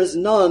while there is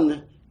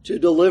none to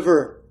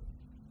deliver.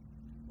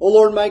 O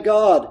Lord my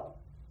God,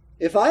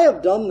 if I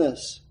have done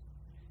this,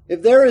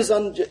 if there is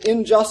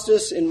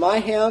injustice in my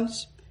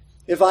hands,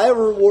 if I have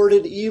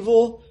rewarded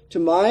evil to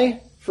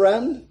my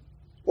friend,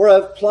 or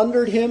have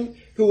plundered him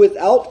who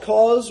without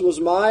cause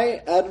was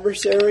my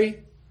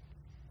adversary,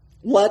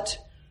 let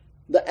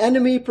the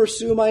enemy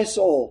pursue my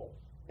soul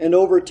and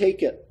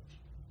overtake it,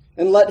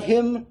 and let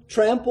him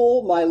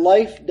trample my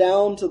life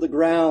down to the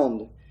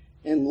ground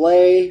and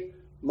lay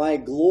my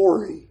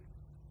glory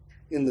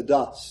in the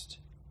dust.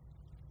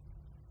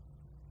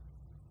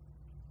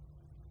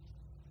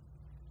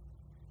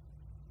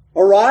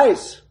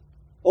 Arise,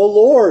 O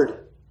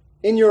Lord,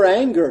 in your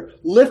anger.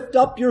 Lift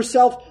up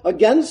yourself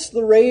against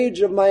the rage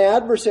of my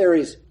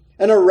adversaries,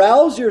 and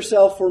arouse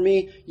yourself for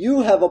me.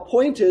 You have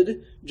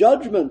appointed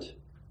judgment.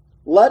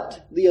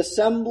 Let the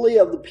assembly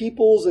of the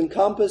peoples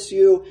encompass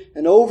you,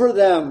 and over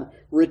them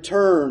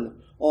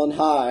return on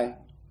high.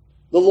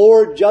 The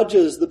Lord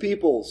judges the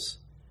peoples.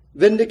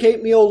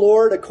 Vindicate me, O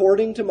Lord,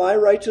 according to my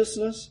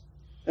righteousness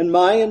and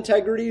my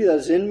integrity that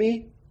is in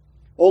me.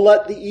 O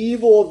let the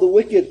evil of the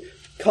wicked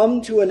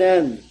come to an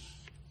end,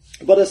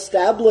 but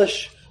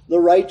establish the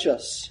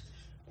righteous.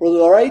 For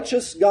the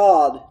righteous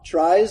God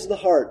tries the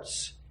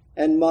hearts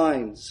and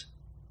minds.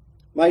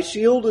 My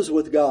shield is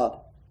with God,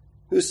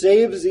 who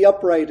saves the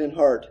upright in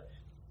heart.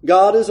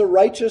 God is a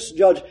righteous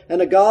judge,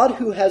 and a God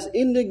who has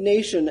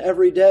indignation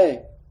every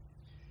day.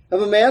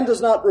 If a man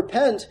does not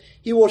repent,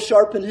 he will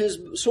sharpen his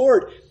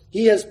sword.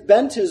 He has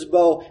bent his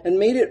bow and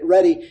made it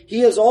ready. He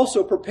has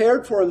also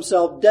prepared for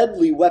himself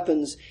deadly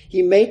weapons.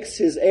 He makes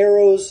his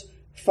arrows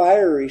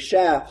fiery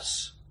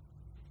shafts.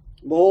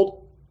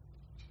 Behold,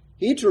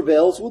 he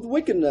travails with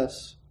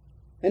wickedness,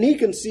 and he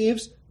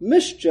conceives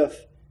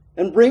mischief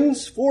and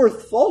brings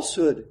forth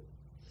falsehood.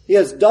 He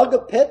has dug a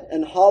pit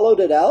and hollowed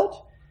it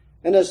out,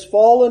 and has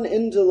fallen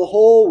into the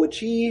hole which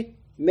he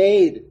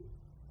made.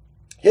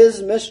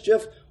 His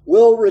mischief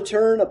will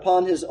return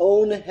upon his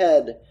own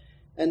head,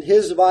 and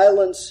his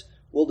violence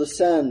will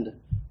descend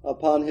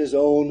upon his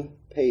own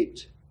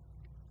pate.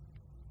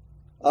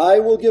 I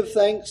will give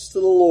thanks to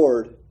the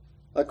Lord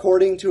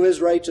according to his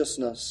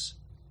righteousness,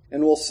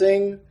 and will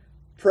sing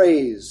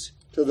praise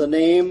to the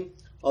name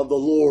of the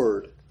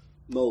Lord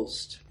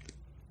Most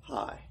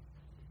High.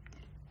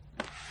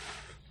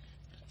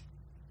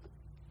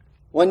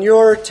 When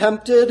you're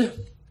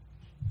tempted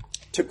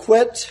to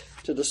quit,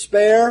 to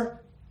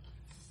despair,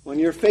 when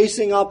you're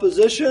facing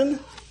opposition,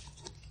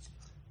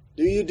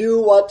 do you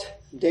do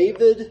what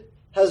David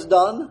has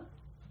done?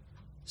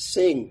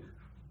 Sing.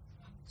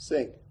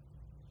 Sing.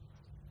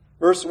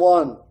 Verse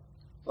 1,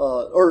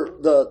 or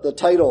the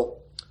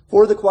title,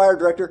 for the choir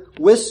director,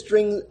 a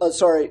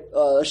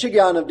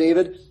Shiggaion of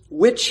David,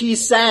 which he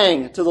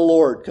sang to the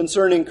Lord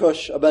concerning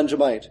Cush, a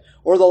Benjamite.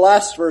 Or the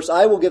last verse,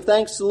 I will give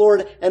thanks to the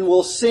Lord and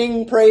will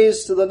sing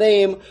praise to the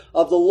name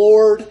of the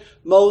Lord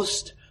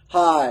Most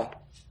High.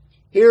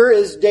 Here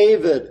is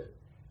David,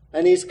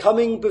 and he's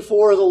coming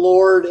before the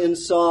Lord in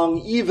song,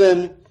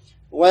 even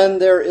when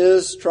there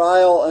is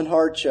trial and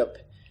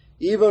hardship,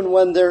 even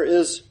when there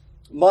is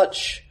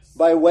much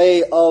by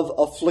way of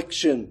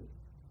affliction.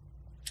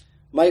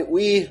 Might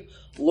we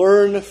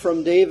learn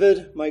from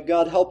David? Might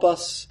God help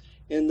us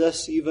in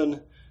this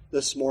even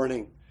this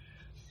morning.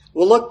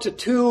 We'll look to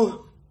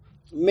two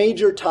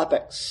major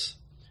topics.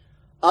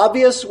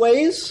 Obvious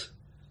ways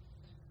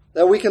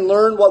that we can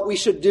learn what we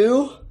should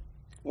do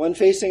when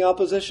facing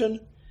opposition,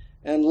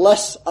 and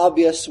less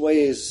obvious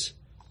ways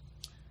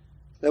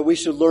that we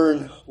should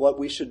learn what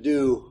we should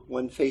do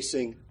when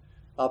facing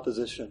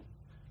opposition.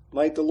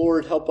 Might the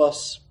Lord help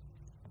us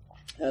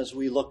as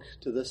we look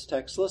to this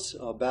text. Let's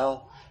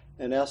bow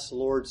and ask the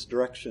Lord's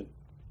direction.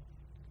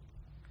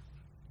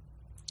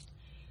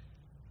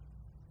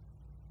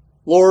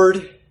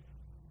 Lord,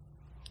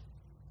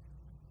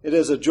 it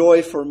is a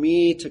joy for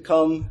me to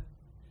come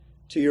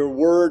to your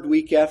word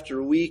week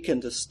after week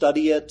and to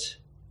study it.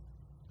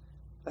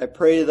 I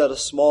pray that a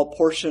small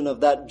portion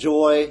of that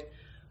joy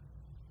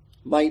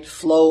might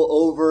flow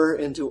over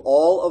into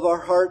all of our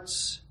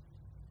hearts,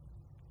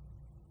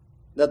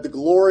 that the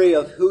glory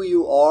of who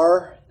you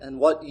are and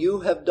what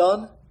you have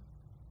done,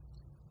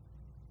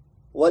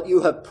 what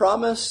you have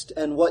promised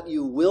and what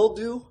you will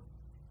do,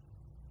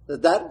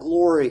 that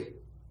glory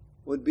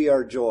would be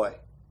our joy.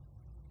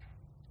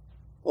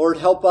 Lord,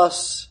 help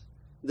us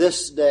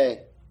this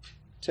day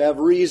to have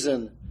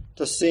reason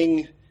to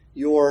sing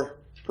your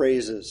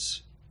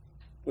praises.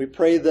 We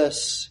pray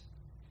this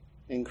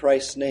in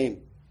Christ's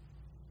name.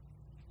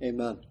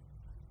 Amen.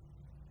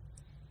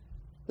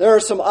 There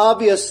are some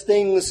obvious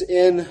things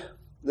in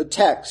the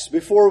text.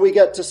 Before we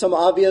get to some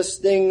obvious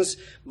things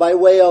by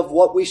way of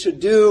what we should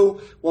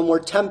do when we're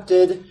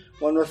tempted,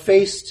 when we're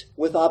faced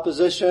with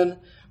opposition,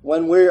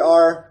 when we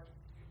are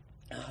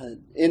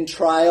in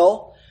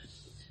trial,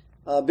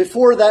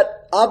 before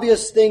that,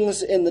 obvious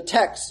things in the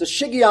text. The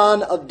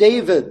Shiggaion of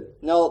David.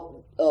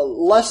 Now,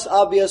 less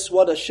obvious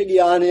what a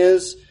Shiggaion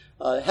is,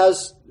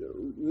 has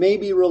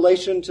maybe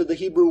relation to the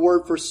Hebrew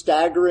word for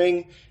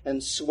staggering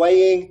and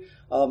swaying,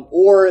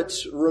 or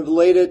it's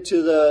related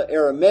to the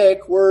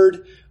Aramaic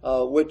word,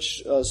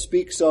 which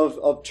speaks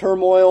of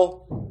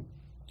turmoil.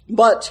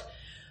 But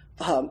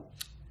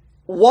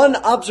one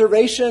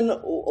observation,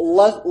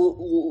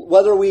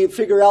 whether we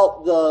figure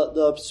out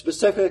the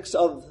specifics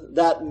of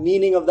that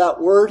meaning of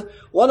that word,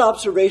 one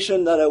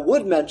observation that I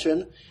would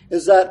mention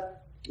is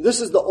that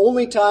this is the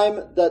only time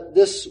that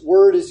this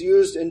word is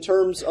used in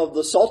terms of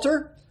the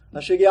Psalter,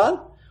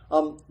 Shiggaion,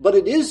 but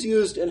it is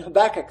used in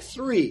Habakkuk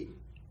 3.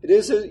 It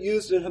is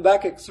used in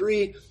Habakkuk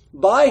 3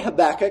 by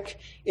Habakkuk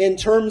in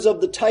terms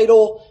of the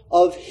title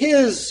of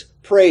his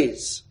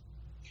praise.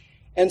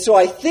 And so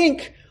I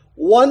think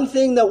one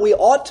thing that we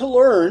ought to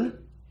learn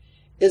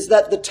is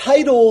that the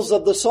titles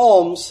of the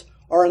Psalms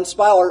are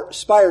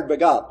inspired by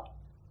God.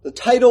 The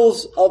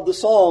titles of the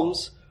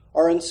Psalms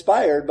are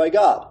inspired by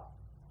God.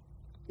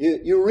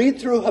 You read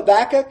through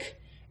Habakkuk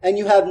and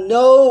you have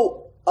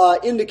no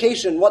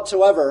indication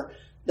whatsoever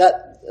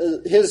that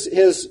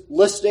his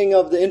listing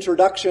of the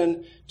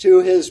introduction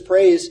to his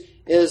praise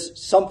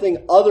is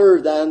something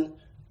other than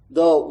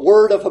the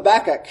word of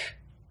Habakkuk,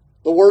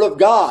 the word of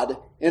God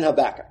in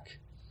Habakkuk.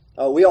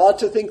 We ought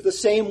to think the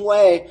same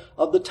way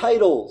of the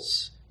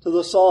titles to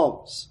the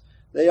Psalms.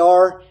 They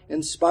are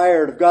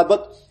inspired of God.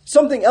 But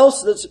something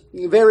else that's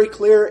very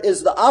clear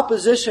is the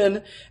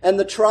opposition and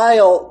the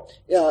trial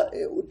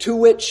to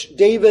which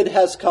David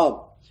has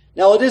come.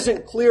 Now, it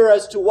isn't clear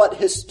as to what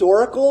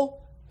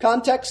historical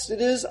context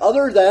it is,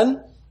 other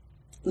than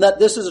that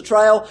this is a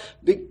trial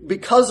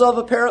because of,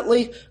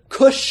 apparently,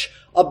 Cush,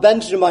 a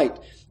Benjamite.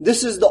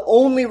 This is the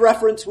only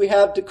reference we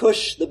have to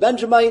Cush the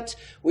Benjamite.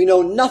 We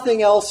know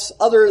nothing else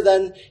other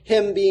than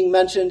him being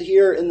mentioned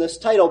here in this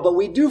title. But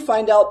we do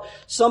find out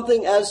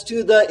something as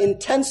to the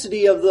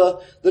intensity of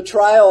the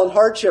trial and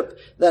hardship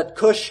that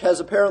Cush has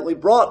apparently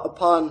brought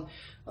upon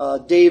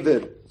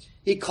David.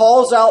 He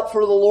calls out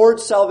for the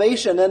Lord's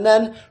salvation. And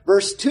then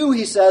verse 2,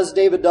 he says,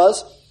 David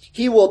does,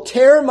 he will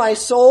tear my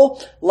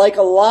soul like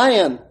a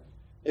lion.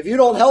 If you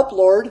don't help,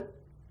 Lord,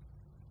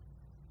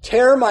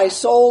 tear my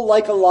soul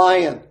like a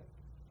lion.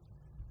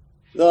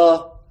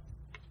 The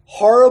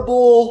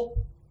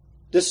horrible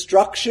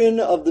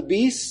destruction of the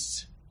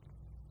beasts,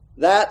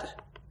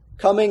 that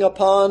coming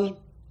upon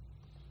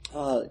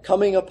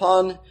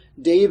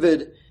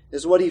David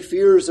is what he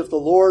fears if the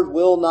Lord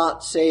will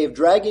not save,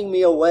 dragging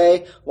me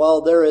away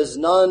while there is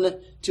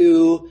none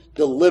to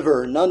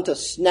deliver, none to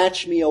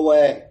snatch me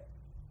away.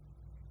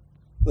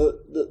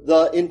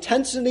 The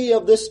intensity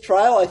of this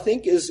trial, I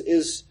think,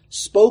 is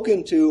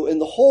spoken to in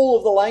the whole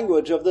of the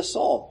language of this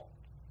psalm.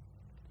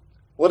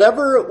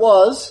 Whatever it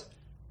was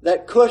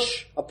that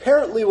Cush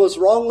apparently was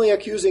wrongly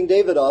accusing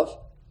David of,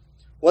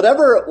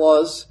 whatever it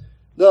was,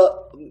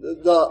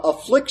 the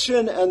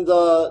affliction and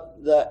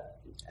the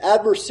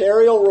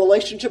adversarial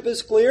relationship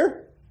is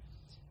clear,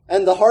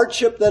 and the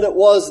hardship that it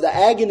was, the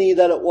agony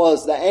that it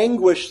was, the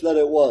anguish that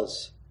it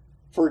was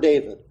for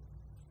David.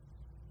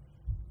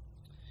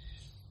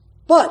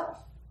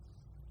 But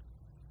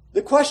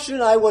the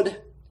question I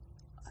would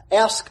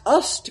ask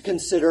us to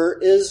consider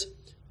is,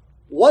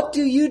 what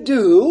do you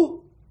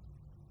do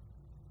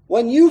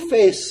when you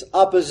face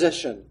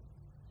opposition,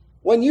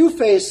 when you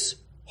face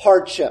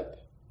hardship?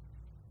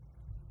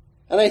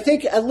 And I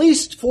think at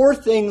least 4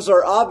 things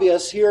are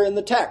obvious here in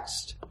the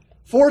text.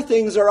 4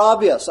 things are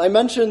obvious. I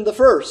mentioned the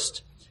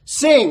first.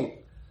 Sing.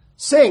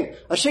 Sing.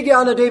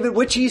 Ashigiana David,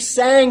 which he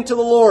sang to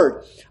the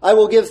Lord. I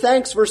will give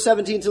thanks, verse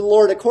 17, to the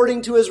Lord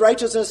according to his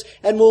righteousness,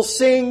 and will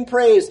sing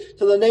praise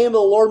to the name of the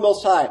Lord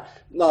Most High.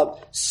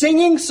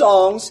 Singing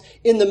songs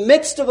in the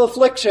midst of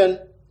affliction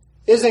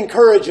is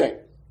encouraging.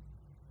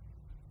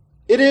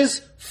 It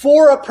is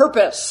for a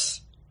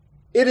purpose.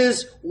 It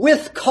is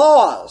with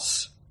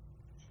cause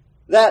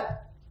that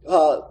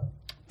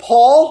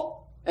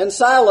Paul and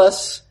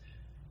Silas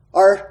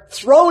are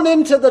thrown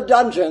into the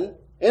dungeon,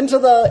 into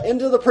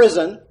the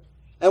prison,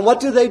 and what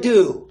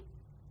do?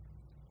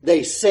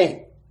 They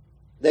sing.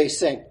 They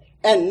sing.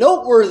 And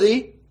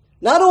noteworthy,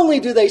 not only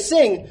do they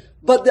sing,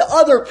 but the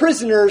other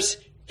prisoners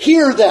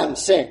hear them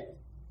sing.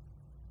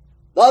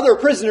 The other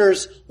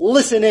prisoners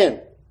listen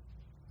in.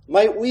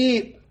 Might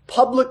we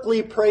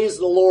publicly praise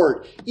the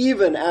Lord,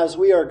 even as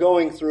we are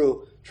going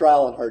through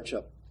trial and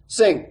hardship.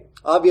 Sing.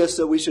 Obvious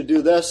that we should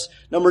do this.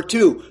 Number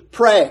 2,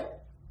 pray.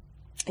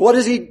 What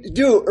does he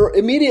do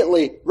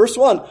immediately? Verse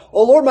 1,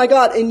 O Lord my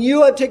God, in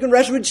you I've taken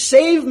refuge.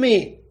 Save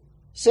me.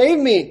 Save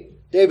me,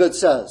 David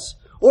says.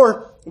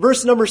 Or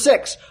verse number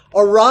 6,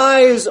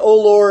 arise, O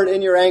Lord,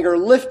 in your anger.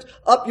 Lift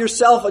up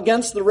yourself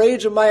against the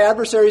rage of my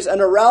adversaries and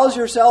arouse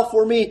yourself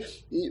for me.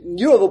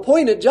 You have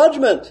appointed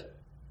judgment.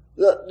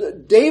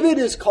 David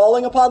is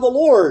calling upon the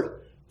Lord.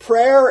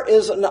 Prayer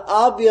is an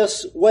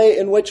obvious way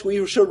in which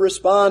we should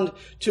respond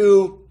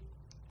to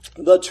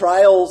the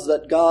trials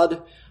that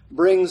God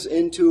brings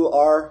into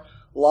our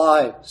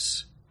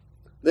lives.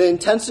 The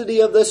intensity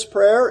of this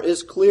prayer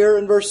is clear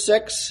in verse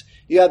 6.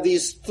 You have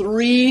these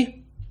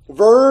 3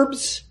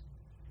 verbs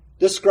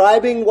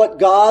describing what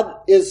God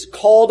is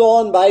called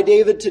on by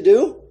David to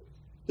do,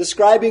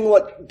 describing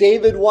what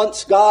David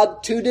wants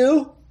God to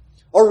do.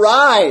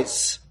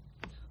 Arise,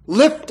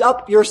 lift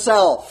up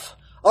yourself,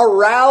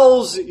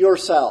 arouse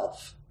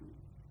yourself.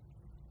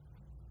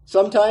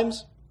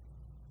 Sometimes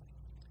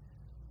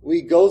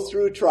we go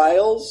through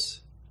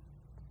trials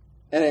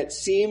and it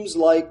seems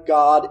like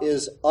God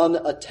is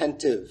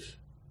unattentive.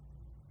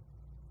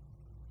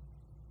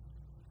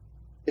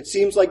 It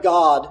seems like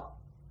God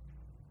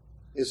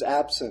is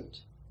absent.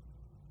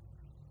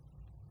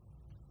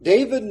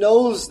 David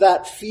knows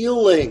that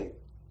feeling.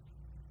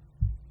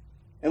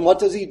 And what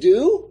does he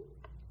do?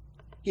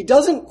 He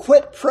doesn't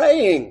quit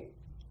praying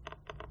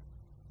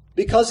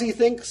because he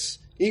thinks,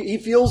 he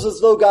feels as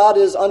though God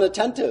is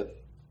unattentive.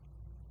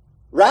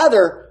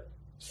 Rather,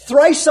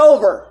 thrice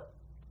over,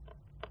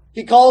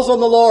 he calls on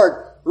the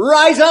Lord,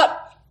 rise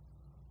up!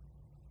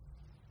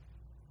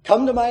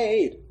 Come to my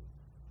aid.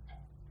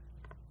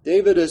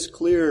 David is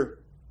clear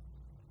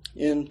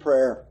in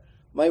prayer.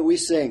 Might we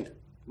sing?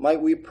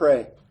 Might we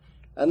pray?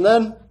 And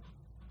then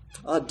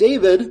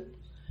David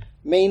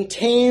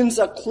maintains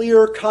a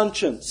clear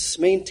conscience.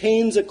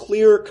 Maintains a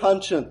clear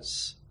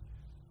conscience.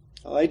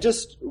 I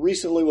just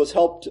recently was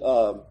helped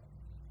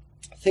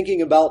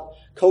thinking about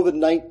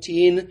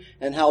COVID-19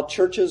 and how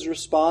churches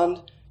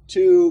respond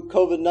to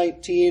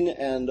COVID-19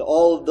 and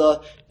all of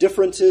the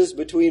differences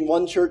between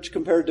one church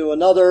compared to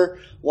another,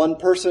 one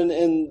person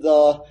in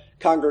the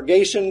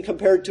congregation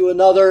compared to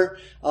another.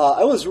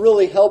 I was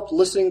really helped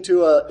listening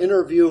to an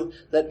interview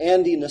that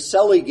Andy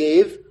Naselli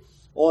gave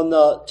on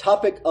the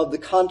topic of the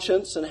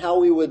conscience and how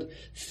we would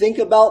think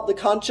about the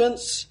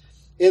conscience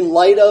in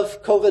light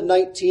of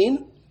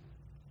COVID-19.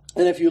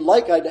 And if you'd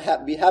like,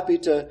 I'd be happy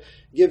to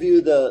give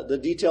you the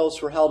details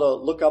for how to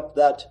look up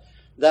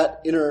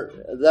that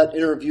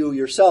interview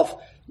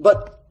yourself.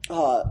 But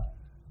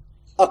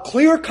a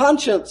clear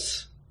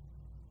conscience,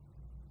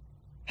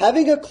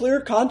 having a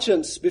clear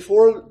conscience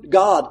before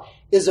God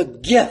is a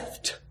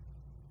gift,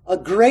 a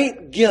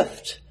great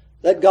gift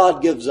that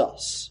God gives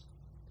us.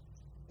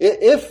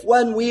 If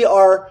when we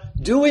are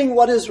doing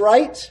what is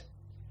right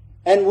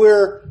and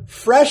we're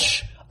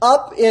fresh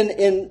up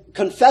in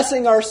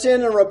confessing our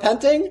sin and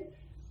repenting,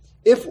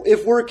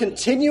 if we're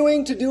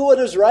continuing to do what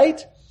is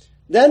right,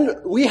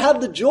 then we have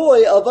the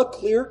joy of a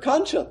clear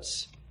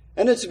conscience.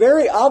 And it's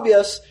very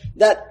obvious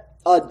that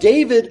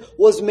David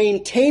was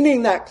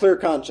maintaining that clear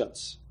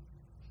conscience.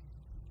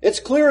 It's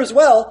clear as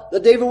well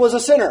that David was a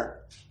sinner.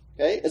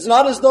 Okay? It's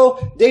not as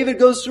though David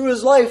goes through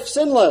his life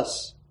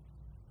sinless.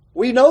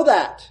 We know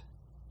that.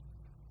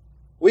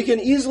 We can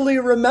easily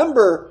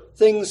remember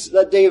things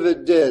that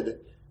David did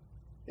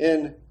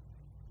in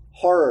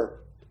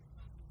horror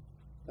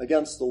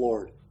against the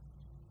Lord.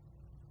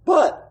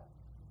 But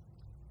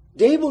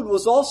David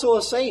was also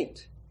a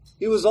saint.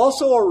 He was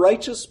also a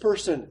righteous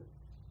person.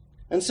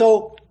 And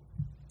so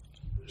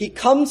he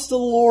comes to the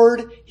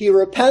Lord, he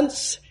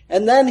repents,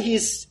 and then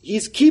he's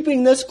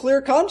keeping this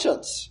clear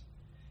conscience.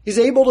 He's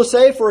able to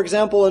say, for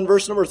example, in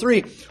verse number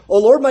 3, "O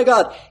Lord my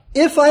God,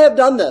 if I have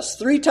done this,"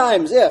 3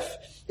 times, if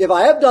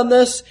I have done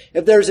this,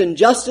 if there's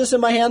injustice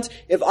in my hands,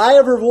 if I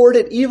have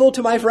rewarded evil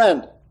to my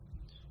friend,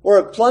 or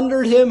have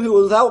plundered him who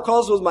without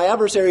cause was my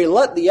adversary,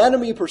 let the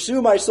enemy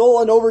pursue my soul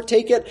and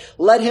overtake it.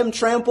 Let him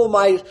trample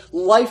my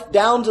life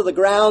down to the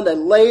ground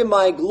and lay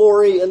my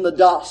glory in the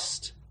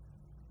dust.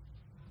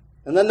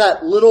 And then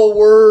that little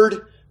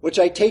word, which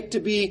I take to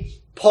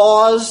be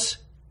pause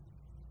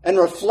and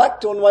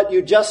reflect on what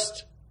you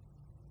just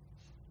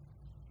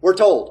were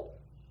told.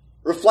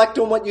 Reflect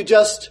on what you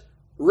just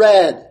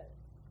read.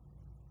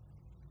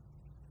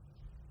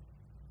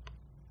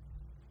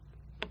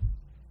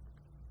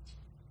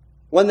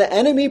 When the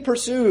enemy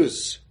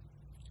pursues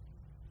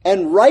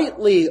and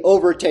rightly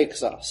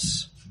overtakes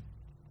us,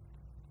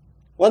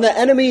 when the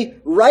enemy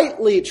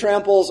rightly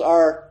tramples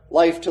our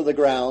life to the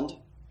ground,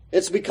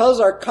 it's because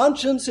our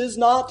conscience is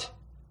not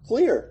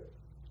clear.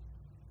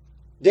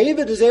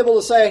 David is able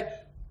to say,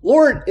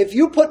 "Lord, if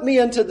you put me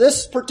into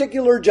this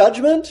particular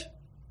judgment,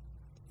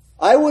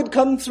 I would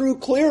come through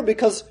clear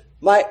because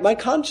my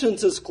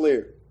conscience is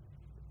clear."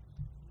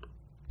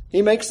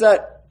 He makes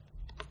that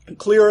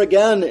clear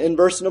again in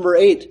verse number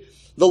 8.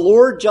 "The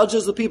Lord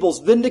judges the peoples.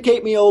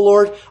 Vindicate me, O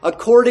Lord,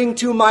 according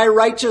to my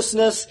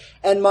righteousness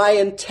and my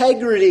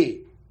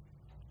integrity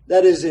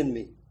that is in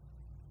me."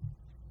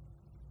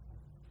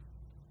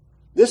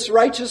 This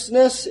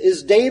righteousness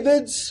is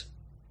David's,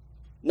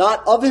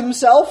 not of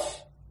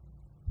himself.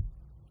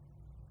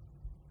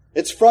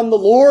 It's from the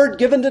Lord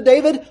given to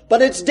David,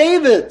 but it's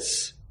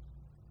David's.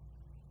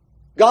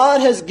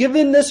 God has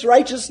given this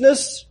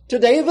righteousness to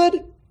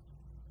David.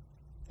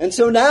 And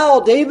so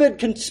now David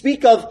can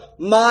speak of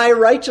my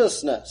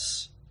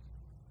righteousness.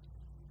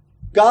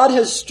 God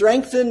has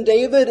strengthened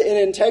David in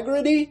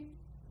integrity,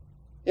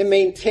 in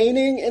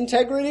maintaining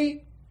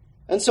integrity.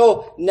 And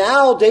so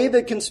now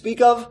David can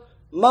speak of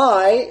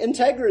my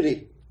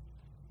integrity.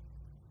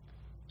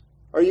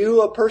 Are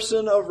you a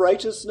person of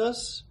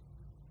righteousness?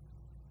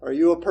 Are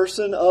you a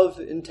person of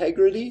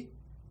integrity?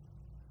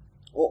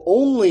 Well,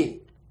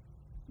 only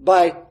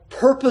by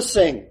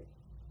purposing,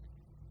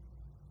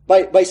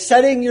 by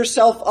setting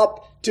yourself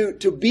up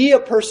to be a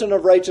person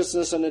of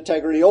righteousness and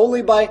integrity,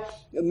 only by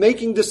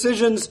making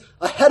decisions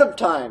ahead of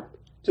time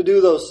to do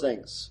those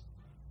things,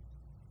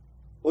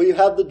 will you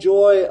have the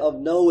joy of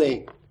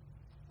knowing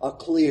a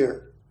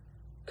clear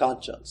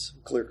conscience.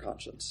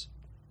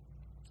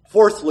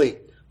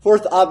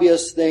 Fourth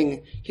obvious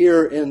thing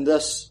here in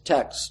this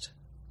text.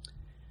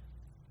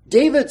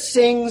 David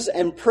sings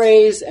and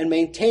prays and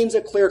maintains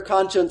a clear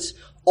conscience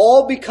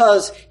all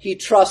because he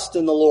trusts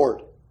in the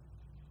Lord.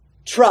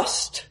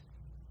 Trust.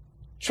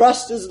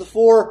 Trust is the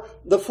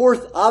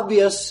fourth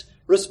obvious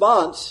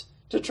response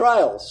to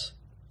trials.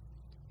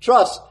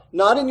 Trust,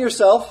 not in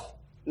yourself,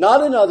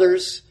 not in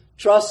others.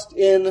 Trust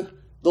in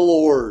the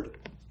Lord.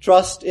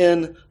 Trust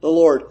in the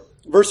Lord.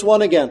 Verse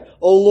 1 again.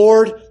 "O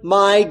Lord,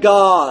 my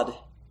God,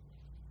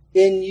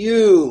 in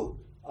you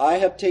I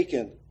have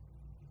taken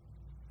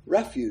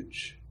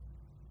refuge."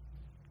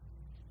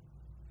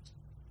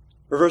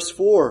 Verse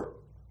 4.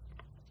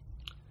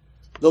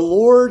 "The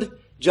Lord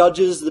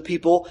judges the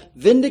people.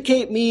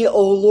 Vindicate me,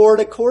 O Lord,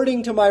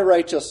 according to my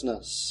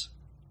righteousness."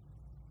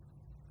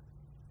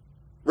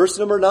 Verse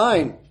number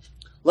 9.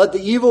 "Let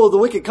the evil of the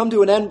wicked come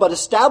to an end, but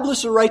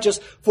establish the righteous,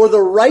 for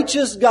the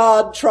righteous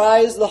God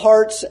tries the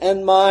hearts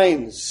and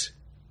minds."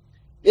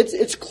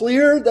 It's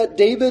clear that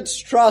David's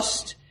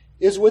trust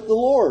is with the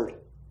Lord.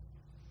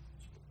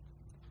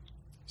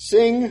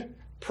 Sing,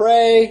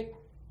 pray,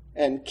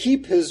 and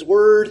keep his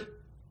word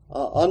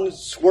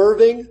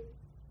unswerving.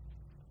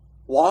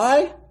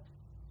 Why?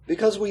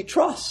 Because we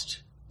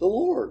trust the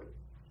Lord.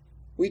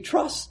 We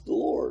trust the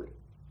Lord.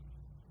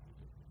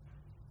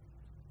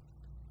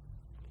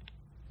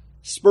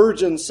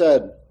 Spurgeon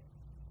said,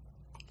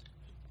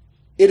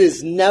 "It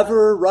is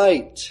never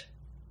right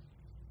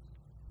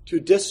to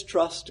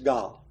distrust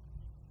God,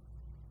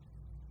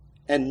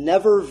 and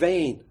never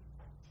vain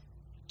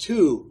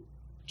to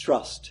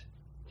trust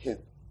Him."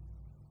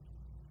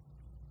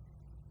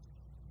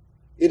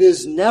 It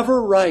is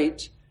never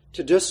right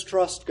to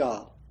distrust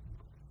God,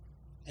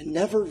 and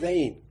never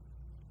vain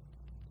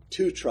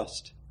to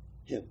trust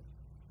Him.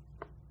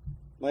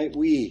 Might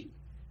we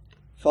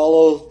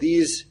follow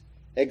these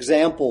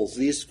examples,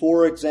 these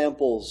 4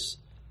 examples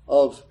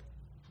of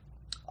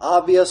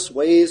obvious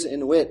ways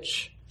in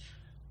which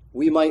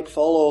we might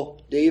follow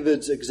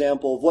David's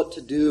example of what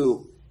to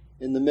do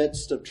in the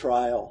midst of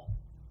trial.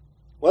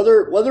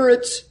 Whether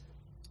it's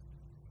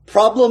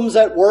problems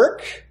at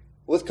work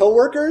with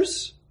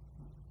coworkers,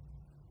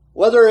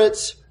 whether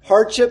it's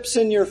hardships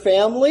in your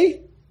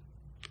family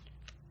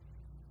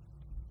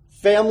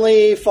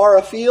far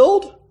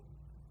afield,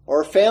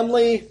 or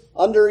family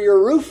under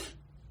your roof,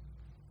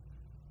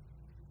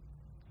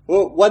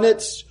 when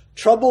it's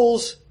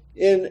troubles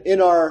in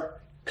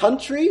our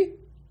country,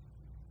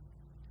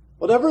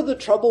 whatever the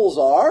troubles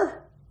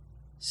are,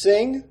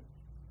 sing,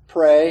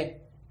 pray,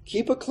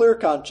 keep a clear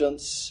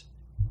conscience,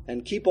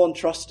 and keep on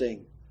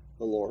trusting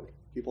the Lord.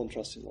 Keep on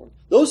trusting the Lord.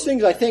 Those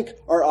things, I think,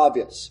 are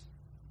obvious.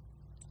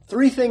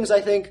 3 things, I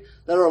think,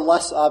 that are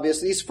less obvious.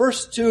 These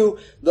first 2,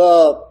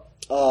 the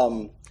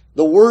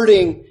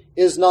wording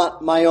is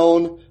not my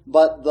own,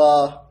 but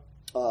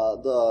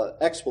the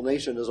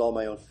explanation is all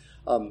my own.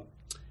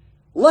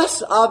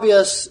 Less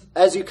obvious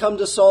as you come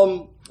to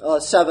Psalm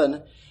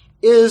 7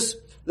 is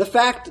the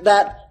fact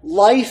that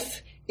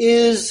life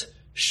is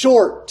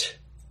short.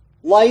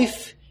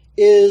 Life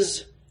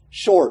is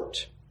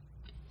short.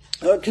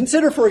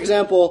 Consider, for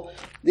example,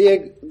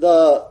 the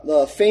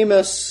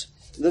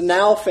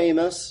now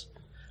famous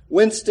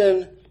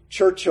Winston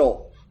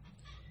Churchill.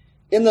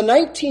 In the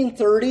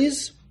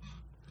 1930s,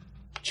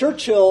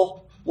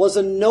 Churchill was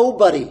a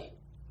nobody,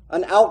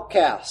 an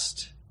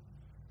outcast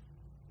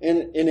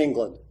in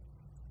England.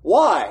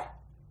 Why?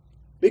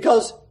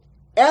 Because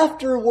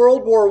after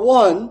World War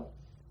I,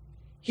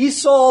 he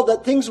saw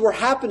that things were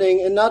happening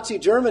in Nazi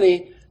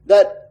Germany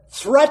that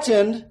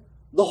threatened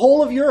the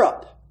whole of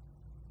Europe.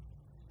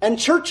 And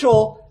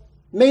Churchill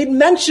made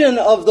mention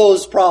of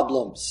those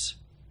problems,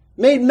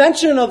 made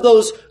mention of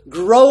those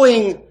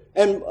growing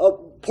and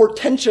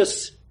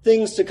portentous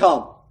things to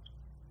come.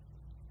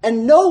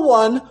 And no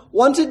one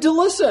wanted to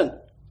listen.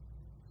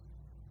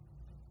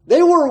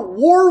 They were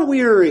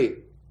war-weary.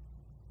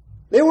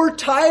 They were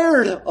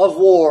tired of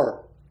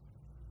war.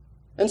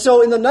 And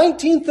so in the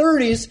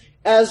 1930s,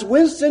 as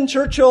Winston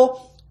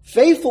Churchill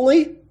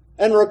faithfully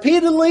and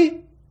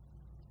repeatedly,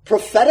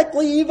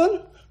 prophetically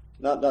even,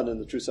 not in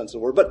the true sense of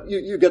the word, but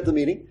you get the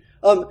meaning.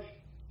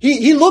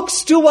 He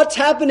looks to what's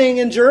happening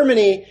in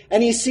Germany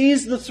and he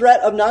sees the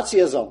threat of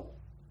Nazism.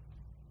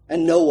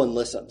 And no one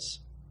listens.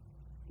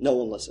 No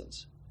one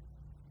listens.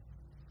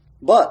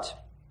 But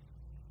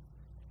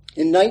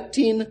in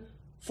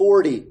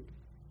 1940,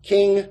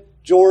 King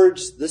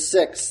George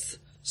VI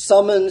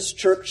summons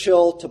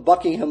Churchill to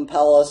Buckingham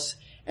Palace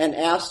and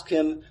asks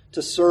him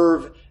to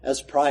serve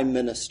as prime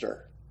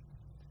minister.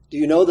 Do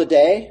you know the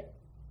day?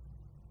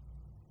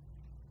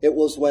 It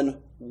was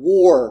when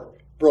war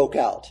broke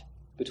out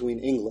between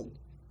England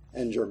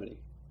and Germany.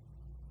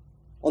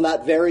 On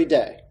that very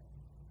day,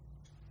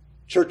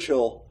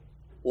 Churchill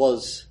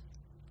was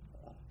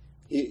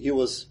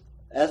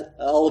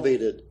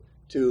elevated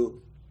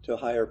to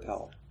higher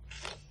power.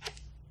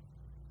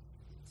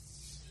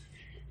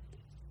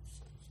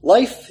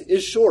 Life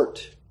is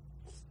short.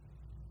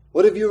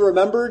 Would have you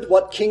remembered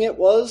what king it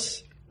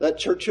was that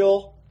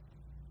Churchill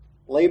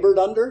labored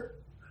under?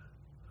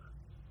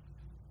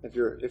 If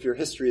your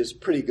history is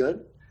pretty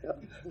good.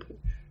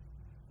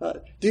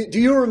 Do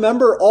you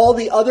remember all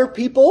the other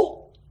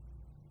people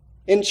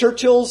in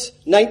Churchill's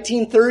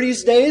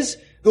 1930s days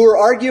who were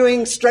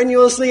arguing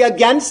strenuously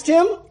against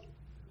him?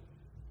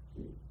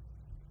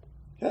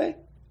 Okay.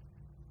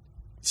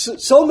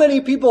 So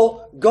many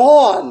people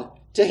gone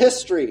to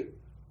history.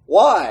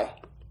 Why?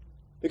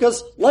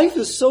 Because life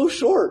is so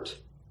short.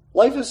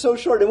 Life is so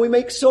short, and we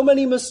make so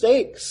many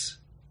mistakes.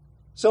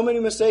 So many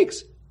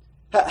mistakes.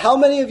 How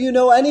many of you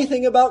know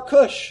anything about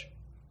Cush,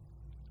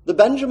 the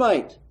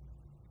Benjamite?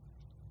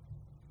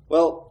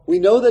 Well, we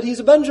know that he's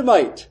a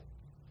Benjamite.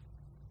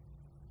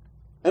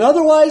 And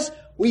otherwise,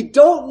 we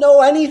don't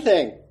know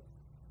anything.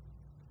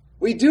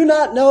 We do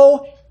not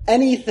know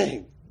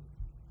anything.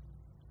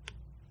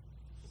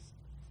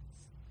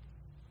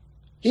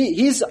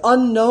 He's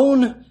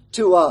unknown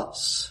to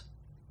us.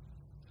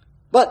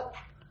 But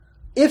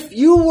if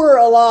you were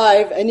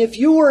alive and if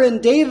you were in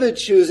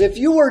David's shoes, if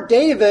you were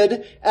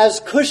David as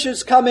Cush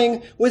is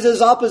coming with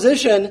his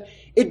opposition,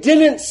 it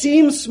didn't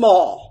seem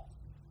small.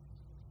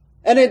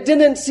 And it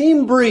didn't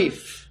seem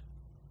brief.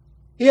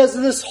 He has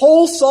this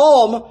whole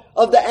psalm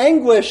of the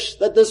anguish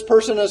that this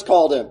person has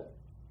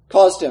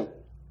caused him.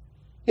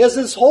 He has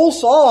this whole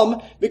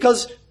psalm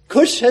because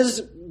Cush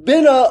has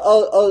been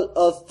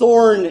a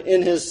thorn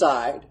in his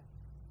side.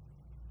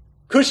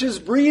 Cush is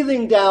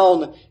breathing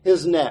down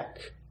his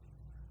neck.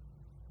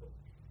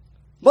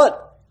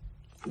 But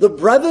the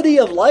brevity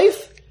of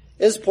life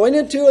is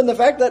pointed to in the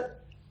fact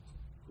that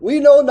we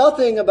know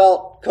nothing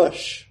about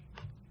Cush.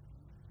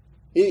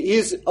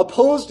 He's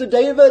opposed to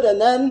David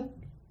and then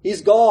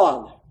he's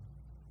gone.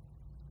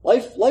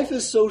 Life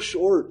is so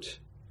short.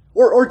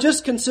 Or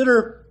just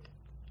consider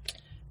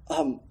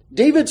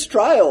David's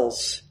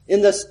trials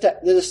in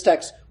this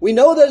text. We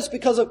know that it's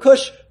because of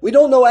Cush. We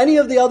don't know any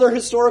of the other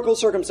historical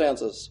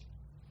circumstances.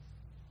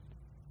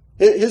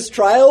 His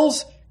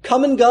trials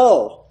come and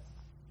go.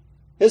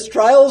 His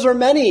trials are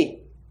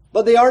many,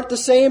 but they aren't the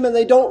same and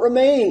they don't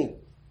remain.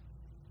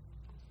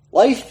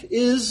 Life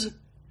is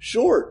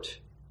short.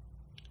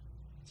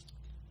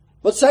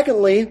 But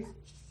secondly,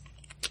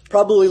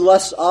 probably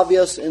less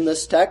obvious in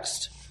this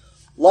text,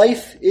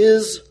 life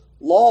is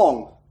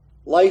long.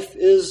 Life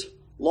is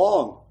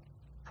long.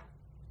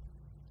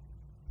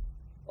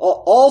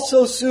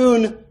 Also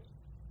soon,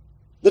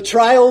 the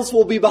trials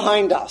will be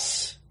behind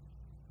us.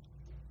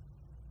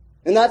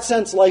 In that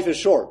sense, life is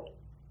short.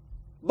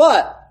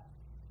 But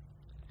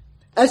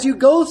as you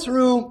go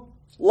through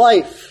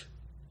life,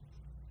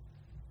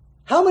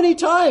 how many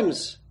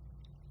times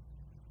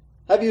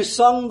have you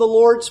sung the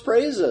Lord's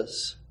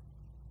praises?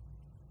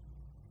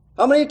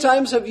 How many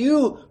times have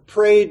you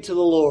prayed to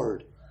the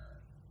Lord?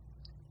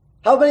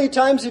 How many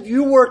times have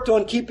you worked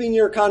on keeping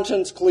your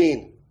conscience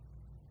clean?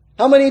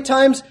 How many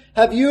times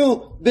have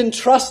you been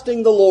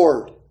trusting the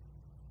Lord?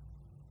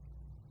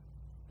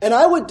 And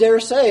I would dare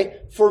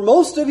say, for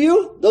most of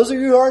you, those of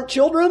you who aren't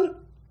children,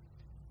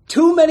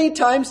 too many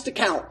times to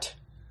count.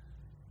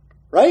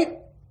 Right?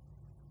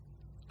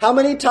 How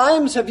many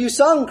times have you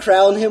sung,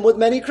 "Crown him with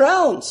many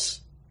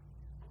crowns"?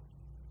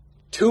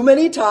 Too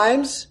many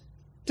times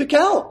to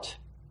count.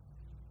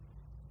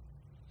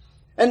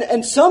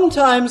 And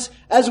sometimes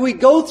as we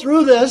go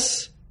through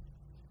this,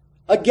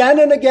 again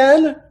and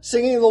again,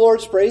 singing the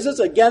Lord's praises,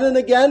 again and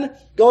again,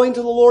 going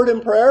to the Lord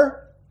in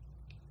prayer,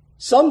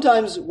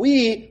 sometimes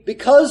we,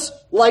 because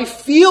life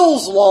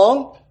feels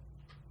long,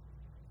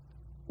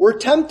 we're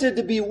tempted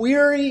to be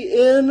weary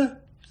in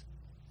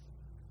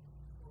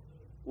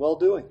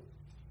well-doing.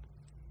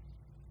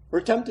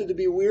 We're tempted to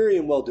be weary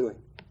in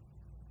well-doing.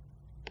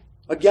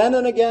 Again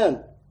and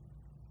again,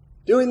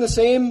 doing the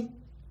same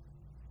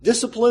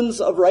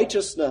disciplines of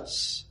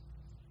righteousness.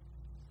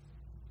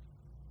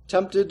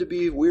 Tempted to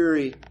be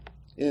weary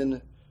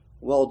in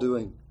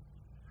well-doing.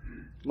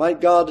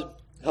 Might God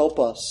help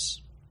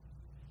us.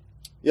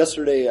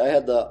 Yesterday I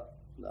had the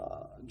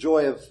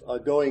joy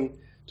of going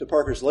to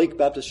Parker's Lake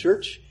Baptist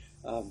Church.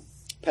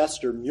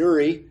 Pastor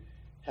Murray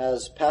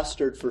has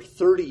pastored for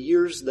 30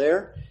 years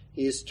there.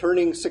 He's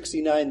turning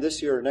 69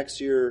 this year or next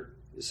year,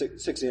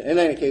 69. In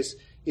any case,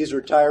 he's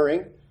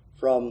retiring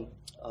from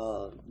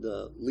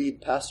the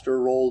lead pastor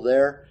role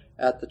there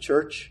at the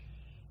church.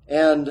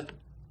 And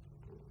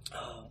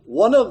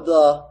one of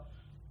the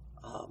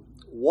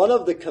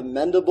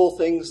commendable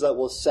things that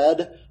was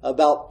said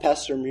about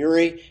Pastor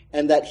Murray,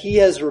 and that he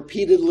has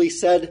repeatedly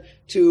said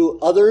to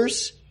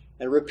others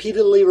and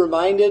repeatedly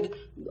reminded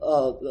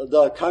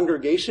the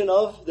congregation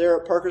of there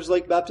at Parker's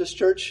Lake Baptist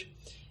Church,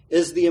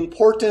 is the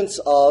importance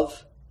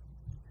of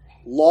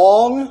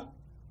long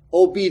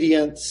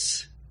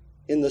obedience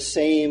in the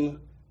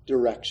same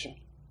direction.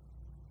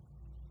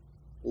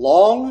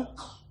 Long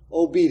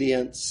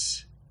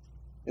obedience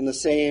in the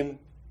same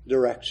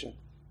direction.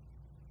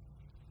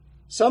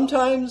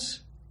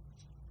 Sometimes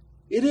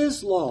it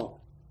is long.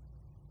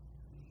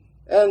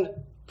 And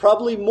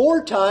probably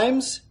more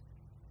times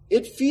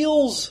it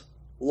feels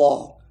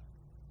long.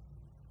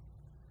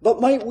 But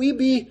might we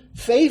be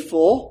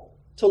faithful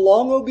to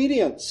long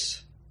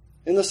obedience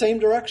in the same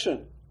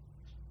direction?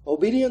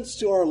 Obedience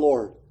to our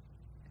Lord.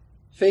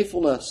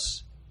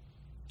 Faithfulness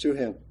to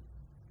Him.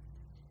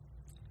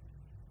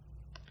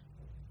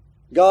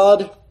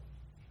 God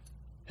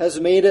has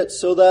made it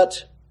so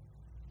that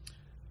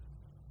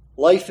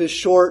life is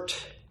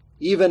short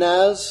even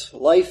as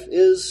life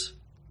is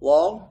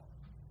long.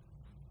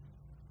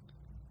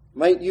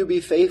 Might you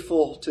be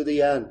faithful to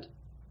the end.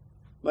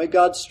 Might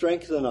God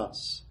strengthen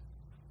us.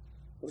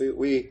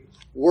 We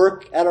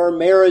work at our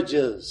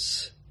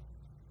marriages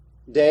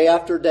day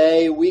after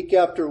day, week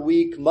after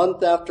week,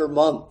 month after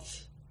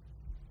month.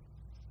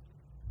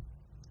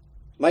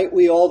 Might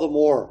we all the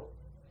more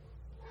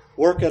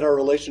work at our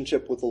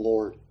relationship with the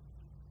Lord.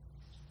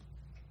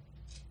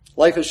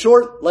 Life is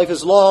short, life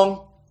is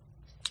long.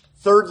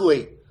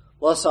 Thirdly,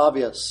 less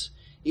obvious,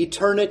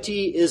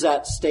 eternity is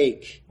at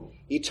stake.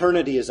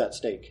 Eternity is at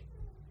stake.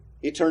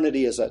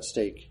 Eternity is at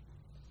stake.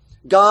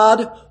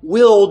 God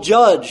will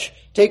judge.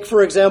 Take,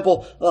 for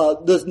example,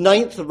 the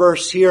 9th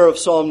verse here of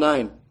Psalm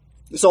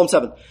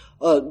 7.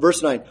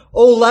 Verse 9.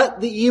 Oh,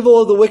 let the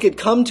evil of the wicked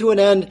come to an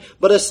end,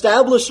 but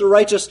establish the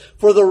righteous,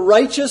 for the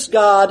righteous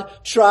God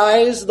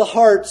tries the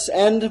hearts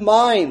and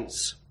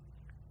minds.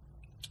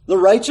 The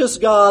righteous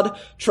God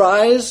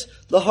tries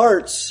the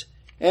hearts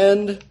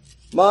and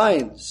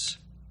minds.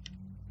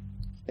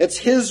 It's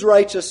His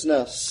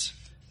righteousness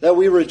that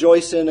we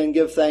rejoice in and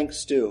give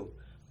thanks to.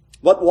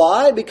 But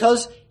why?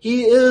 Because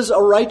He is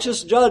a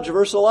righteous judge.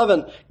 Verse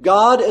 11.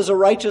 God is a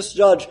righteous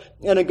judge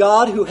and a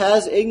God who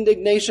has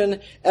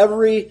indignation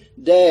every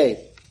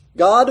day.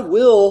 God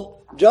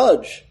will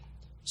judge.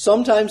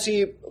 Sometimes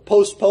He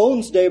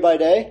postpones day by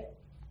day.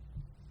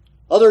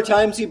 Other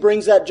times He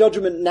brings that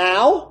judgment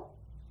now.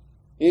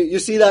 You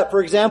see that,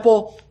 for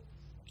example,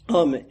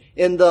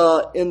 in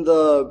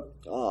the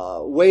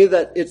way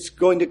that it's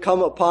going to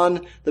come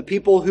upon the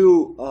people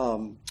who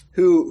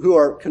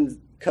are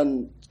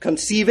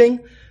conceiving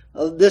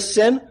this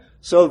sin.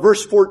 So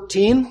verse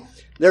 14,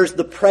 there's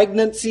the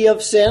pregnancy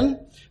of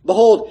sin.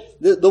 Behold,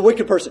 the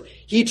wicked person.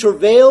 He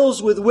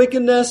travails with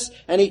wickedness,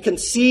 and he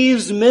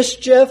conceives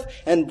mischief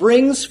and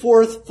brings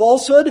forth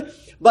falsehood.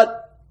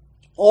 But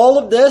all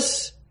of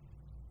this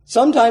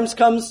sometimes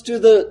comes to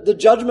the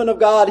judgment of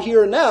God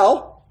here and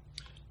now.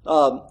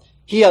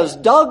 He has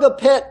dug a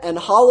pit and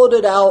hollowed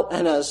it out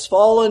and has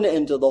fallen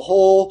into the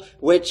hole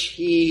which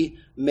he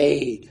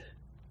made.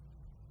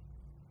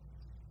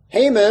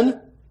 Haman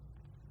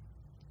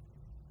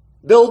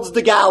builds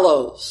the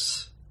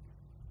gallows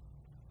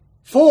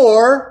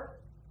for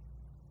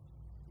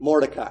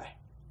Mordecai.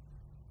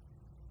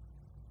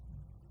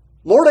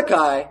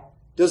 Mordecai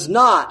does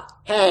not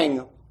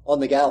hang on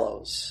the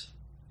gallows.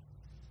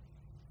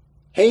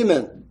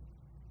 Haman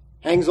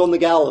hangs on the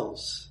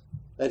gallows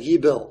that he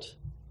built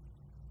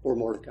for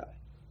Mordecai.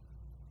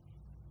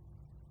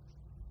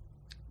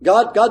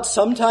 God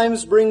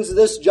sometimes brings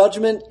this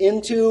judgment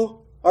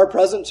into our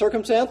present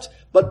circumstance,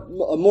 but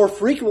more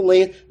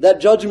frequently, that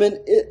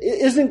judgment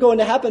isn't going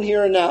to happen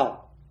here and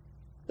now.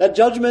 That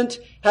judgment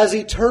has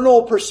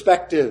eternal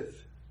perspective.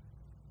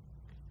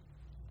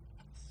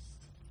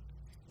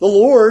 The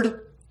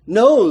Lord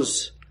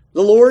knows.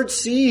 The Lord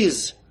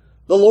sees.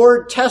 The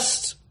Lord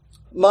tests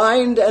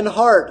mind and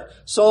heart.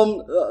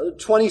 Psalm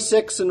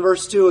 26 and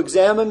verse 2,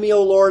 examine me,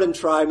 O Lord, and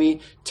try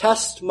me.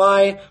 Test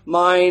my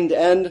mind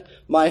and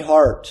my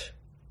heart.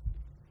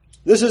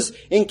 This is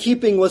in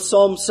keeping with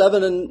Psalm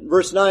 7 and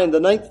verse 9, the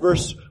 9th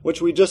verse,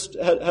 which we just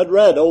had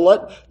read. Oh,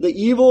 let the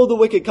evil of the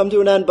wicked come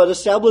to an end, but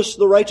establish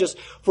the righteous.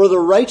 For the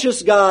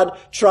righteous God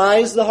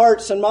tries the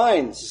hearts and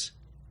minds.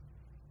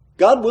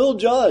 God will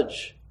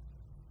judge.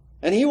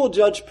 And he will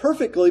judge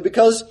perfectly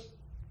because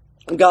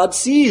God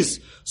sees.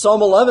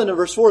 Psalm 11 and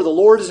verse 4, the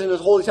Lord is in his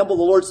holy temple.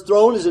 The Lord's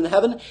throne is in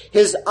heaven.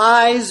 His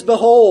eyes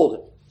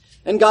behold.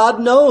 And God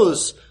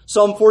knows.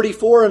 Psalm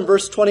 44 and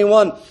verse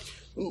 21.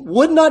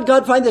 Would not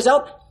God find this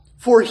out?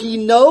 For he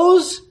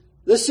knows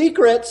the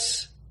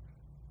secrets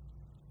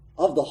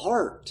of the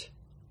heart.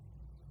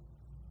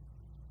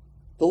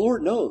 The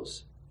Lord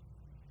knows.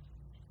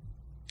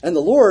 And the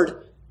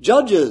Lord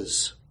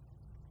judges.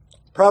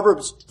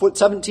 Proverbs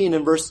 17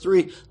 and verse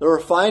 3, the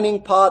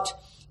refining pot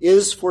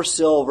is for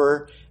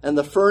silver and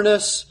the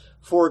furnace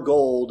for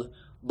gold,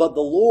 but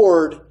the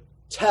Lord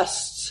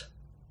tests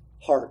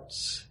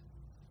hearts.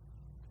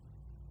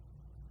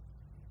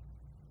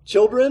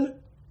 Children,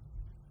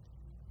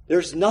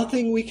 there's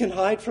nothing we can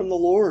hide from the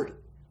Lord.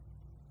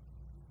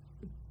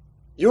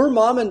 Your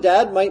mom and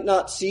dad might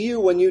not see you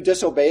when you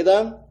disobey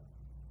them,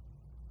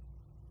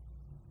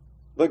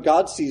 but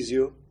God sees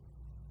you.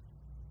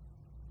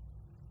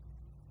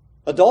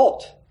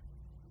 Adult,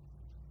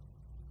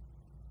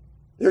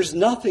 there's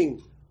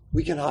nothing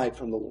we can hide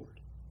from the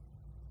Lord.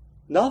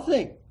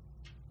 Nothing.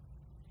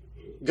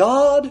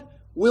 God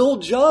will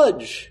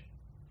judge.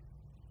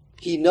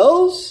 He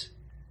knows,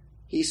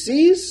 he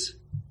sees,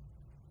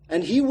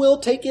 and he will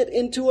take it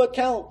into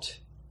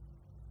account.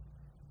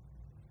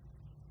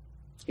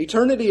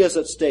 Eternity is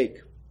at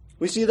stake.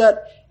 We see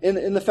that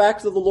in the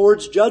fact of the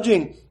Lord's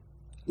judging.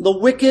 The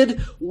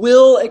wicked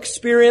will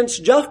experience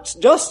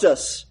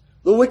justice.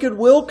 The wicked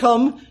will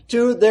come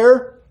to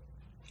their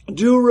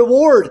due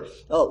reward.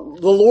 The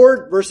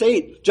Lord, verse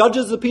 8,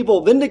 judges the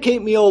people,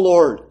 vindicate me, O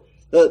Lord.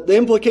 The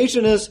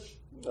implication is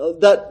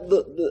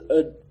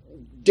that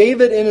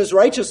David in his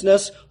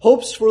righteousness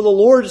hopes for the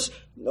Lord's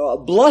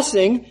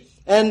blessing,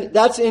 and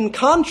that's in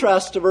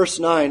contrast to verse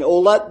 9. Oh,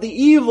 let the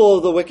evil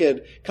of the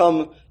wicked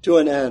come to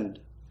an end.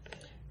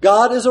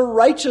 God is a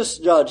righteous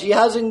judge. He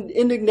has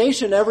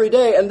indignation every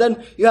day. And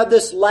then you have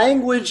this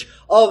language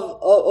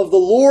of the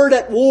Lord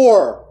at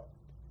war.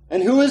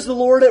 And who is the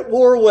Lord at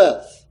war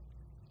with?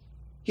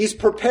 He's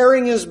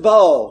preparing his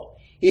bow.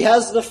 He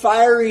has the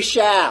fiery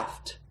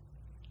shaft.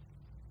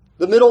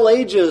 The Middle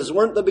Ages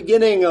weren't the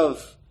beginning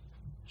of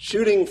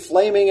shooting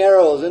flaming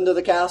arrows into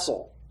the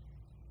castle.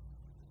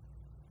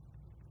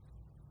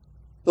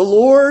 The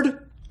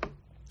Lord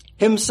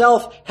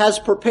himself has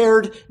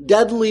prepared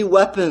deadly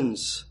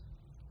weapons.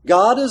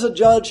 God is a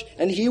judge,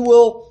 and he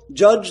will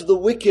judge the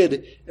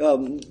wicked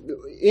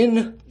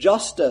in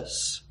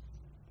justice.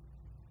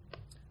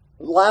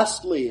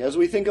 Lastly, as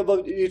we think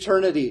about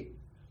eternity,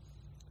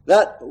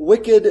 that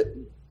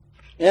wicked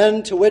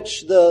end to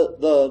which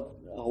the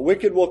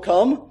wicked will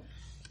come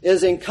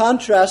is in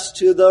contrast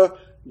to the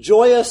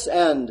joyous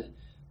end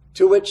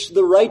to which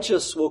the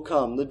righteous will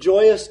come. The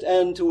joyous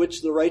end to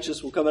which the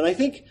righteous will come. And I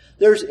think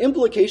there's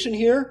implication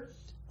here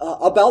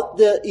about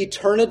the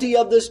eternity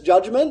of this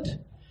judgment,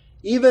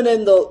 even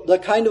in the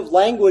kind of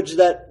language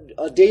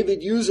that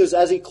David uses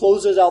as he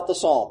closes out the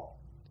psalm.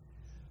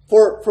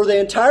 For the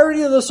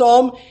entirety of the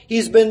psalm,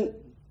 he's been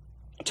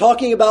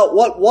talking about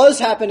what was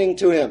happening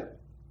to him,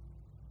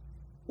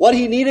 what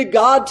he needed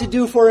God to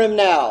do for him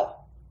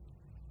now,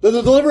 the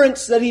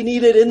deliverance that he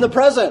needed in the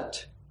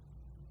present.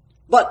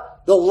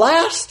 But the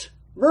last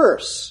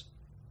verse,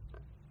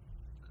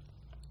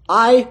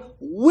 I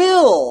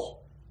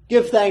will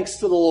give thanks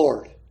to the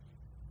Lord.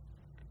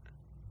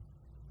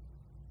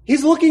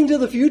 He's looking to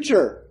the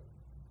future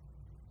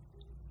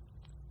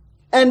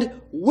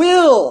and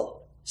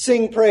will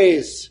sing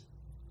praise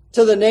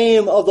to the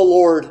name of the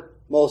Lord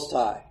Most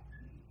High.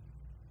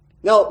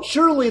 Now,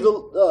 surely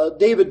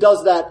David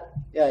does that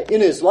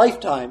in his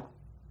lifetime,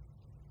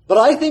 But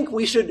I think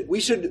we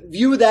should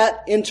view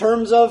that in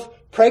terms of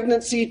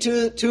pregnancy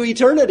to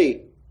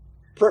eternity.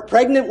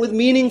 Pregnant with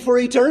meaning for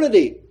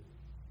eternity.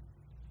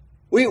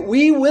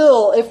 We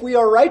will, if we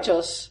are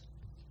righteous,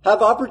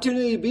 have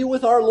opportunity to be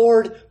with our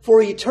Lord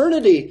for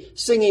eternity,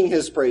 singing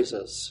His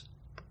praises.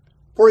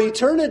 For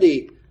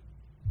eternity,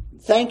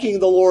 thanking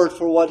the Lord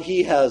for what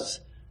He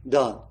has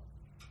done.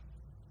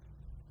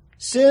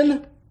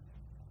 Sin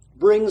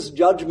brings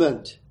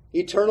judgment,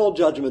 eternal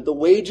judgment. The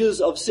wages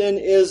of sin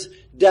is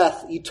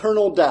death,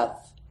 eternal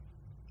death.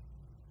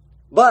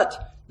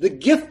 But the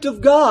gift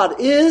of God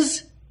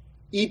is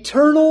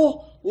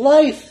eternal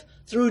life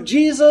through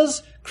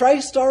Jesus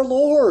Christ our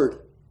Lord.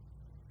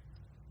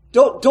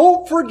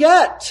 Don't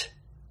forget.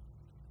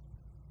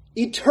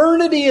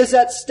 Eternity is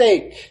at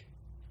stake.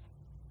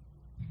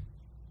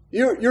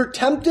 You're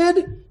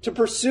tempted to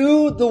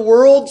pursue the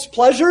world's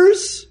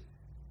pleasures,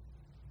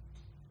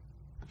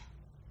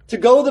 to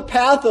go the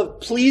path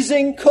of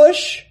pleasing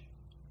Cush,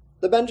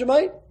 the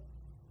Benjamite,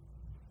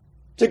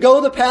 to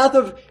go the path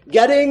of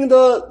getting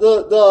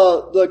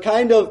the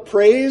kind of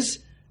praise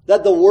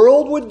that the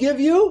world would give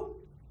you.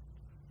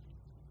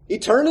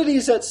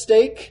 Eternity's at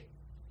stake.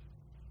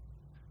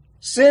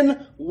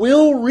 Sin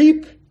will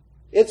reap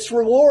its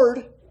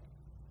reward.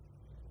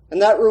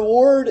 And that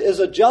reward is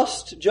a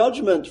just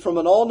judgment from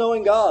an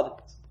all-knowing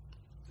God.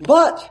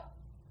 But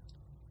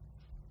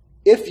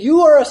if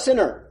you are a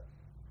sinner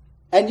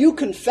and you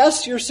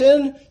confess your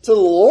sin to the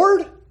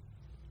Lord,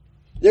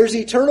 there's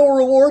eternal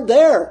reward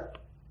there.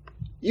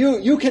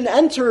 You can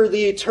enter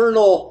the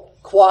eternal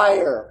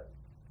choir.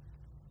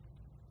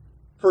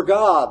 For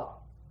God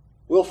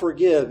will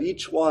forgive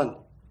each one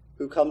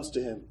who comes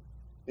to Him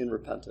in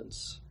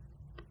repentance.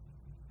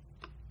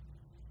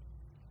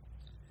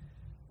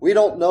 We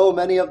don't know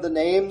many of the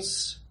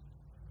names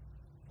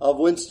of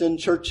Winston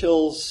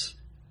Churchill's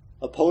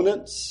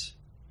opponents,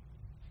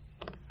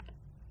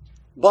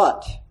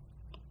 but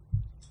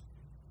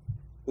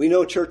we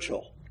know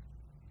Churchill.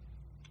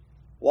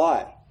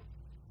 Why?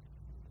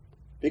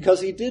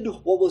 Because he did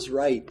what was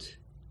right.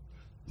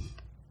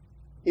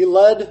 He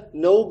led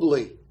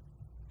nobly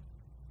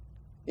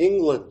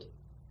England.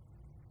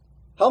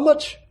 How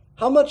much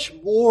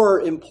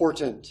more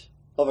important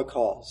of a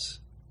cause?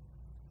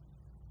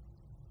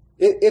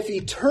 If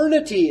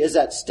eternity is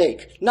at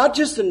stake, not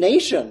just a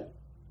nation,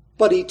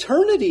 but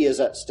eternity is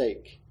at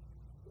stake,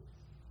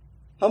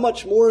 how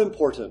much more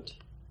important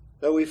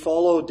that we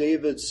follow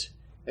David's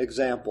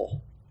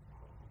example.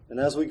 And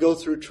as we go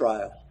through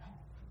trial,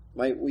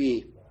 might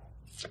we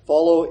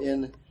follow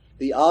in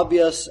the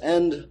obvious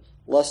and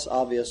less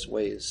obvious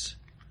ways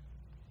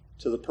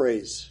to the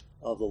praise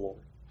of the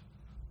Lord.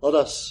 Let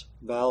us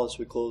bow as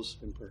we close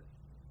in prayer.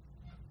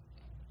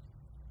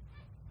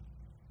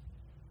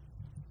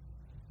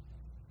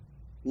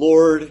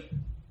 Lord,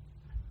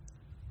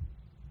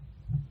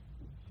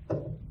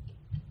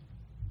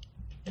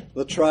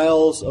 the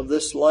trials of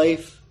this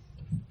life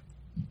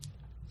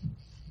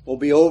will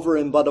be over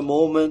in but a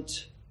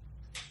moment,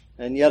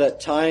 and yet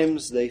at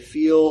times they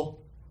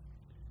feel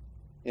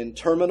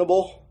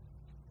interminable.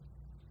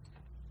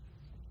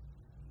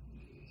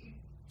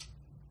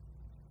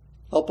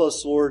 Help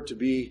us, Lord, to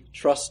be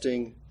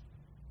trusting,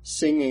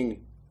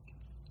 singing,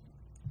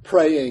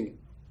 praying,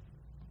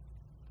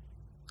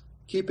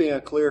 keeping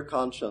a clear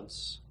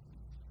conscience.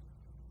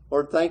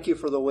 Lord, thank you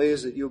for the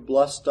ways that you've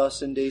blessed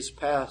us in days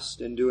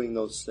past in doing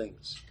those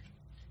things.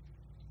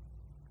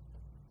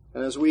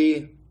 And as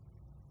we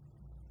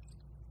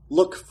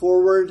look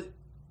forward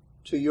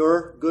to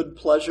your good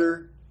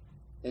pleasure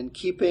in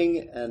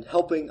keeping and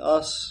helping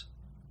us,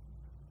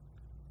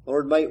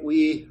 Lord, might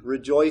we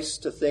rejoice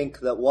to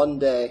think that one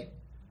day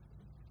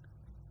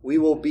we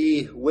will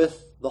be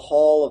with the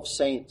hall of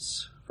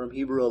saints from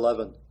Hebrew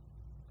 11.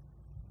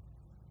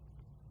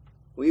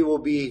 We will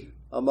be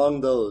among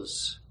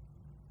those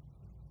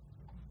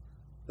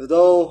who,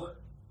 though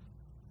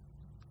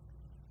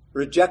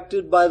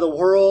rejected by the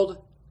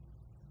world,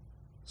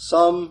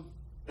 some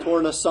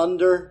torn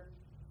asunder,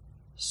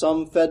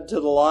 some fed to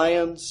the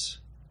lions,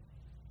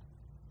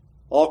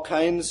 all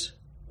kinds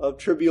of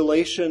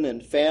tribulation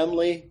in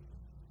family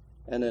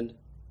and in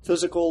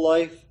physical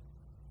life.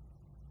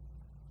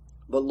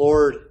 But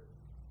Lord,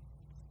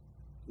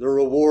 the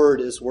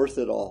reward is worth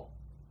it all.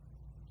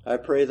 I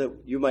pray that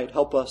you might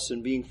help us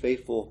in being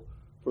faithful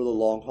for the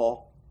long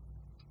haul.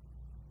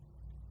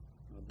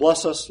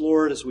 Bless us,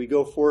 Lord, as we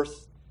go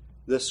forth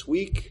this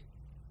week.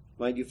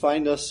 Might you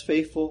find us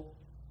faithful.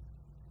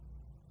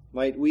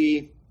 Might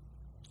we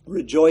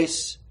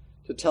rejoice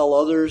to tell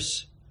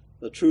others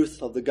the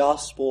truth of the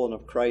gospel and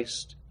of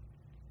Christ.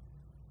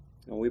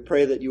 And we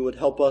pray that you would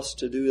help us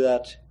to do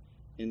that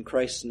in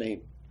Christ's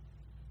name.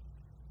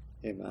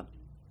 Amen.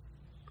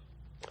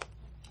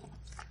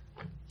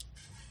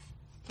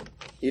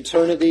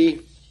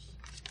 Eternity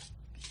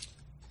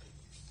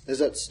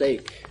is at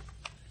stake.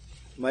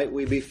 Might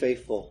we be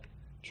faithful,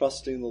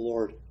 trusting the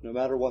Lord, no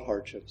matter what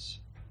hardships.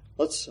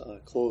 Let's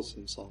close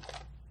in song.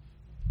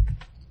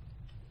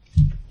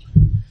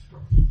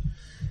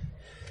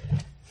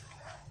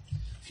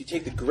 If you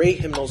Take the gray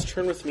hymnals,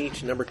 turn with me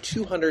to number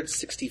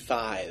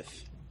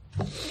 265.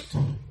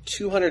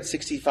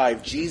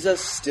 265, Jesus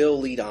Still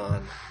Lead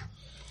On.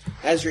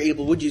 As you're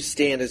able, would you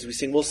stand as we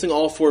sing? We'll sing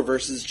all 4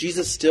 verses.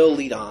 Jesus Still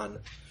Lead On.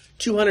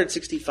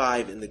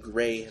 265 in the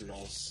gray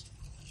hymnals.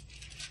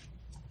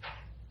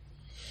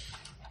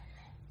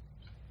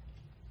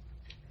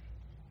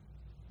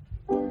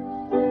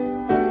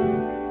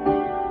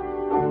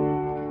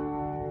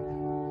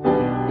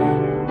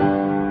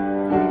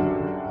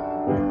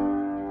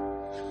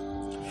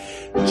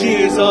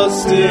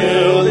 Jesus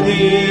still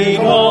lead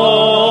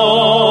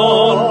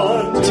on,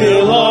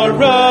 till our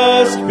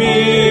rest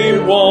be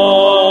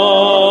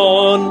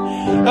won.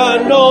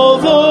 And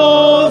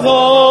although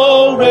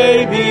the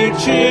way be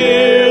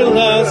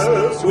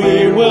cheerless,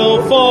 we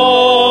will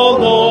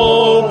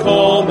follow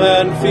calm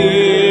and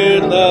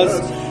fearless.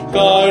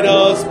 Guide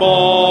us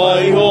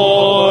by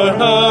your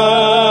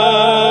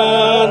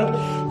hand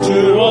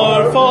to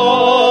our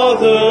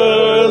fatherland.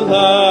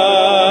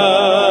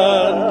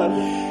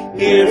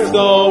 If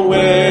the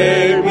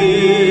way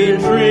be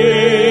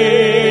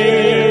drear,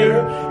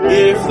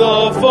 if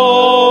the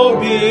foe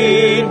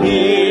be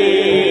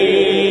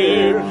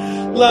near,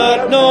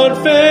 let not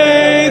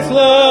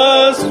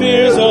faithless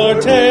fears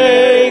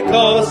o'ertake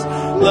us,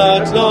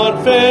 let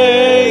not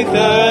faith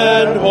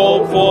and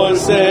hope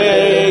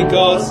forsake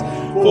us,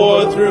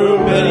 for through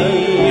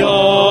many a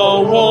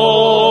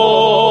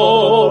woe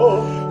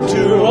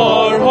to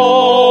our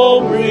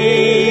home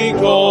we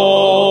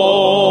go.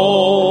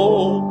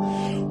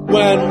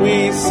 When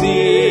we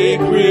seek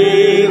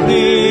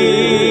relief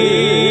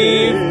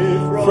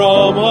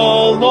from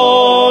a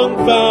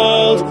long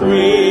felt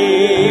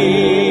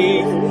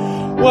grief,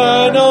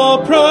 when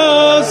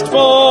oppressed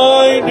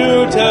by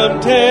new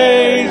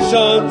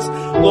temptations,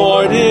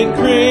 Lord,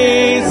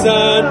 increase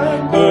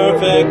and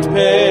perfect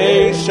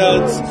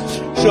patience,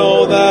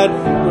 show that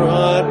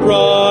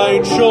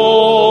bright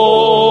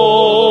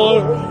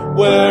shore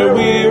where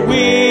we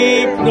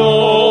weep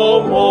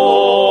no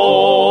more.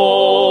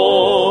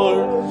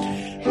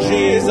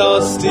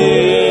 Jesus,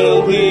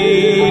 still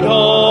lead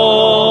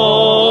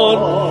on,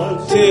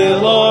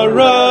 till our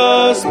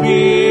rest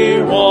be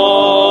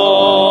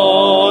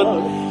won.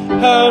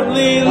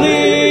 Heavenly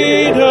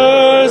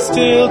leader,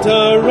 still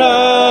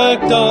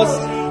direct us,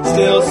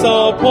 still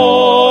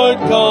support,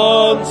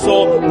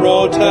 console,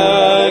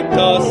 protect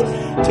us,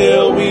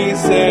 till we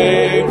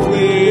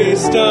safely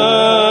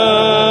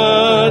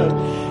stand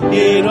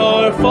in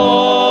our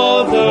fatherland.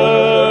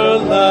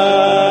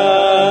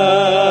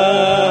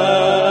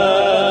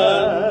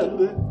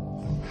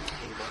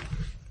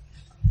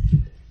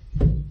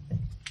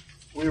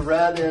 We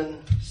read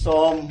in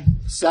Psalm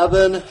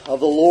 7 of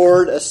the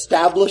Lord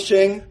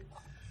establishing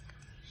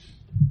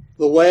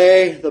the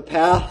way, the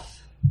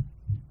path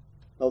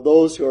of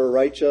those who are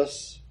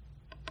righteous.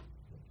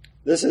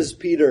 This is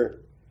Peter,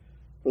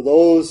 for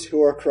those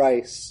who are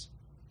Christ.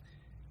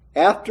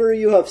 After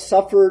you have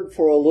suffered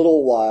for a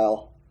little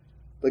while,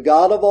 the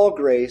God of all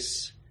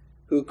grace,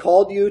 who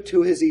called you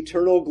to his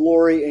eternal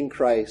glory in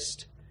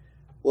Christ,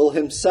 will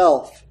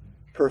himself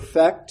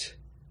perfect,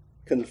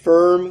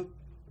 confirm,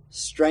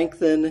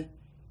 strengthen,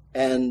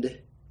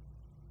 and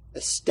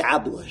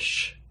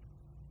establish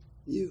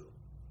you.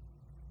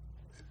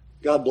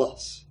 God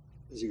bless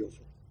as you go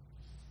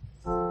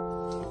forward.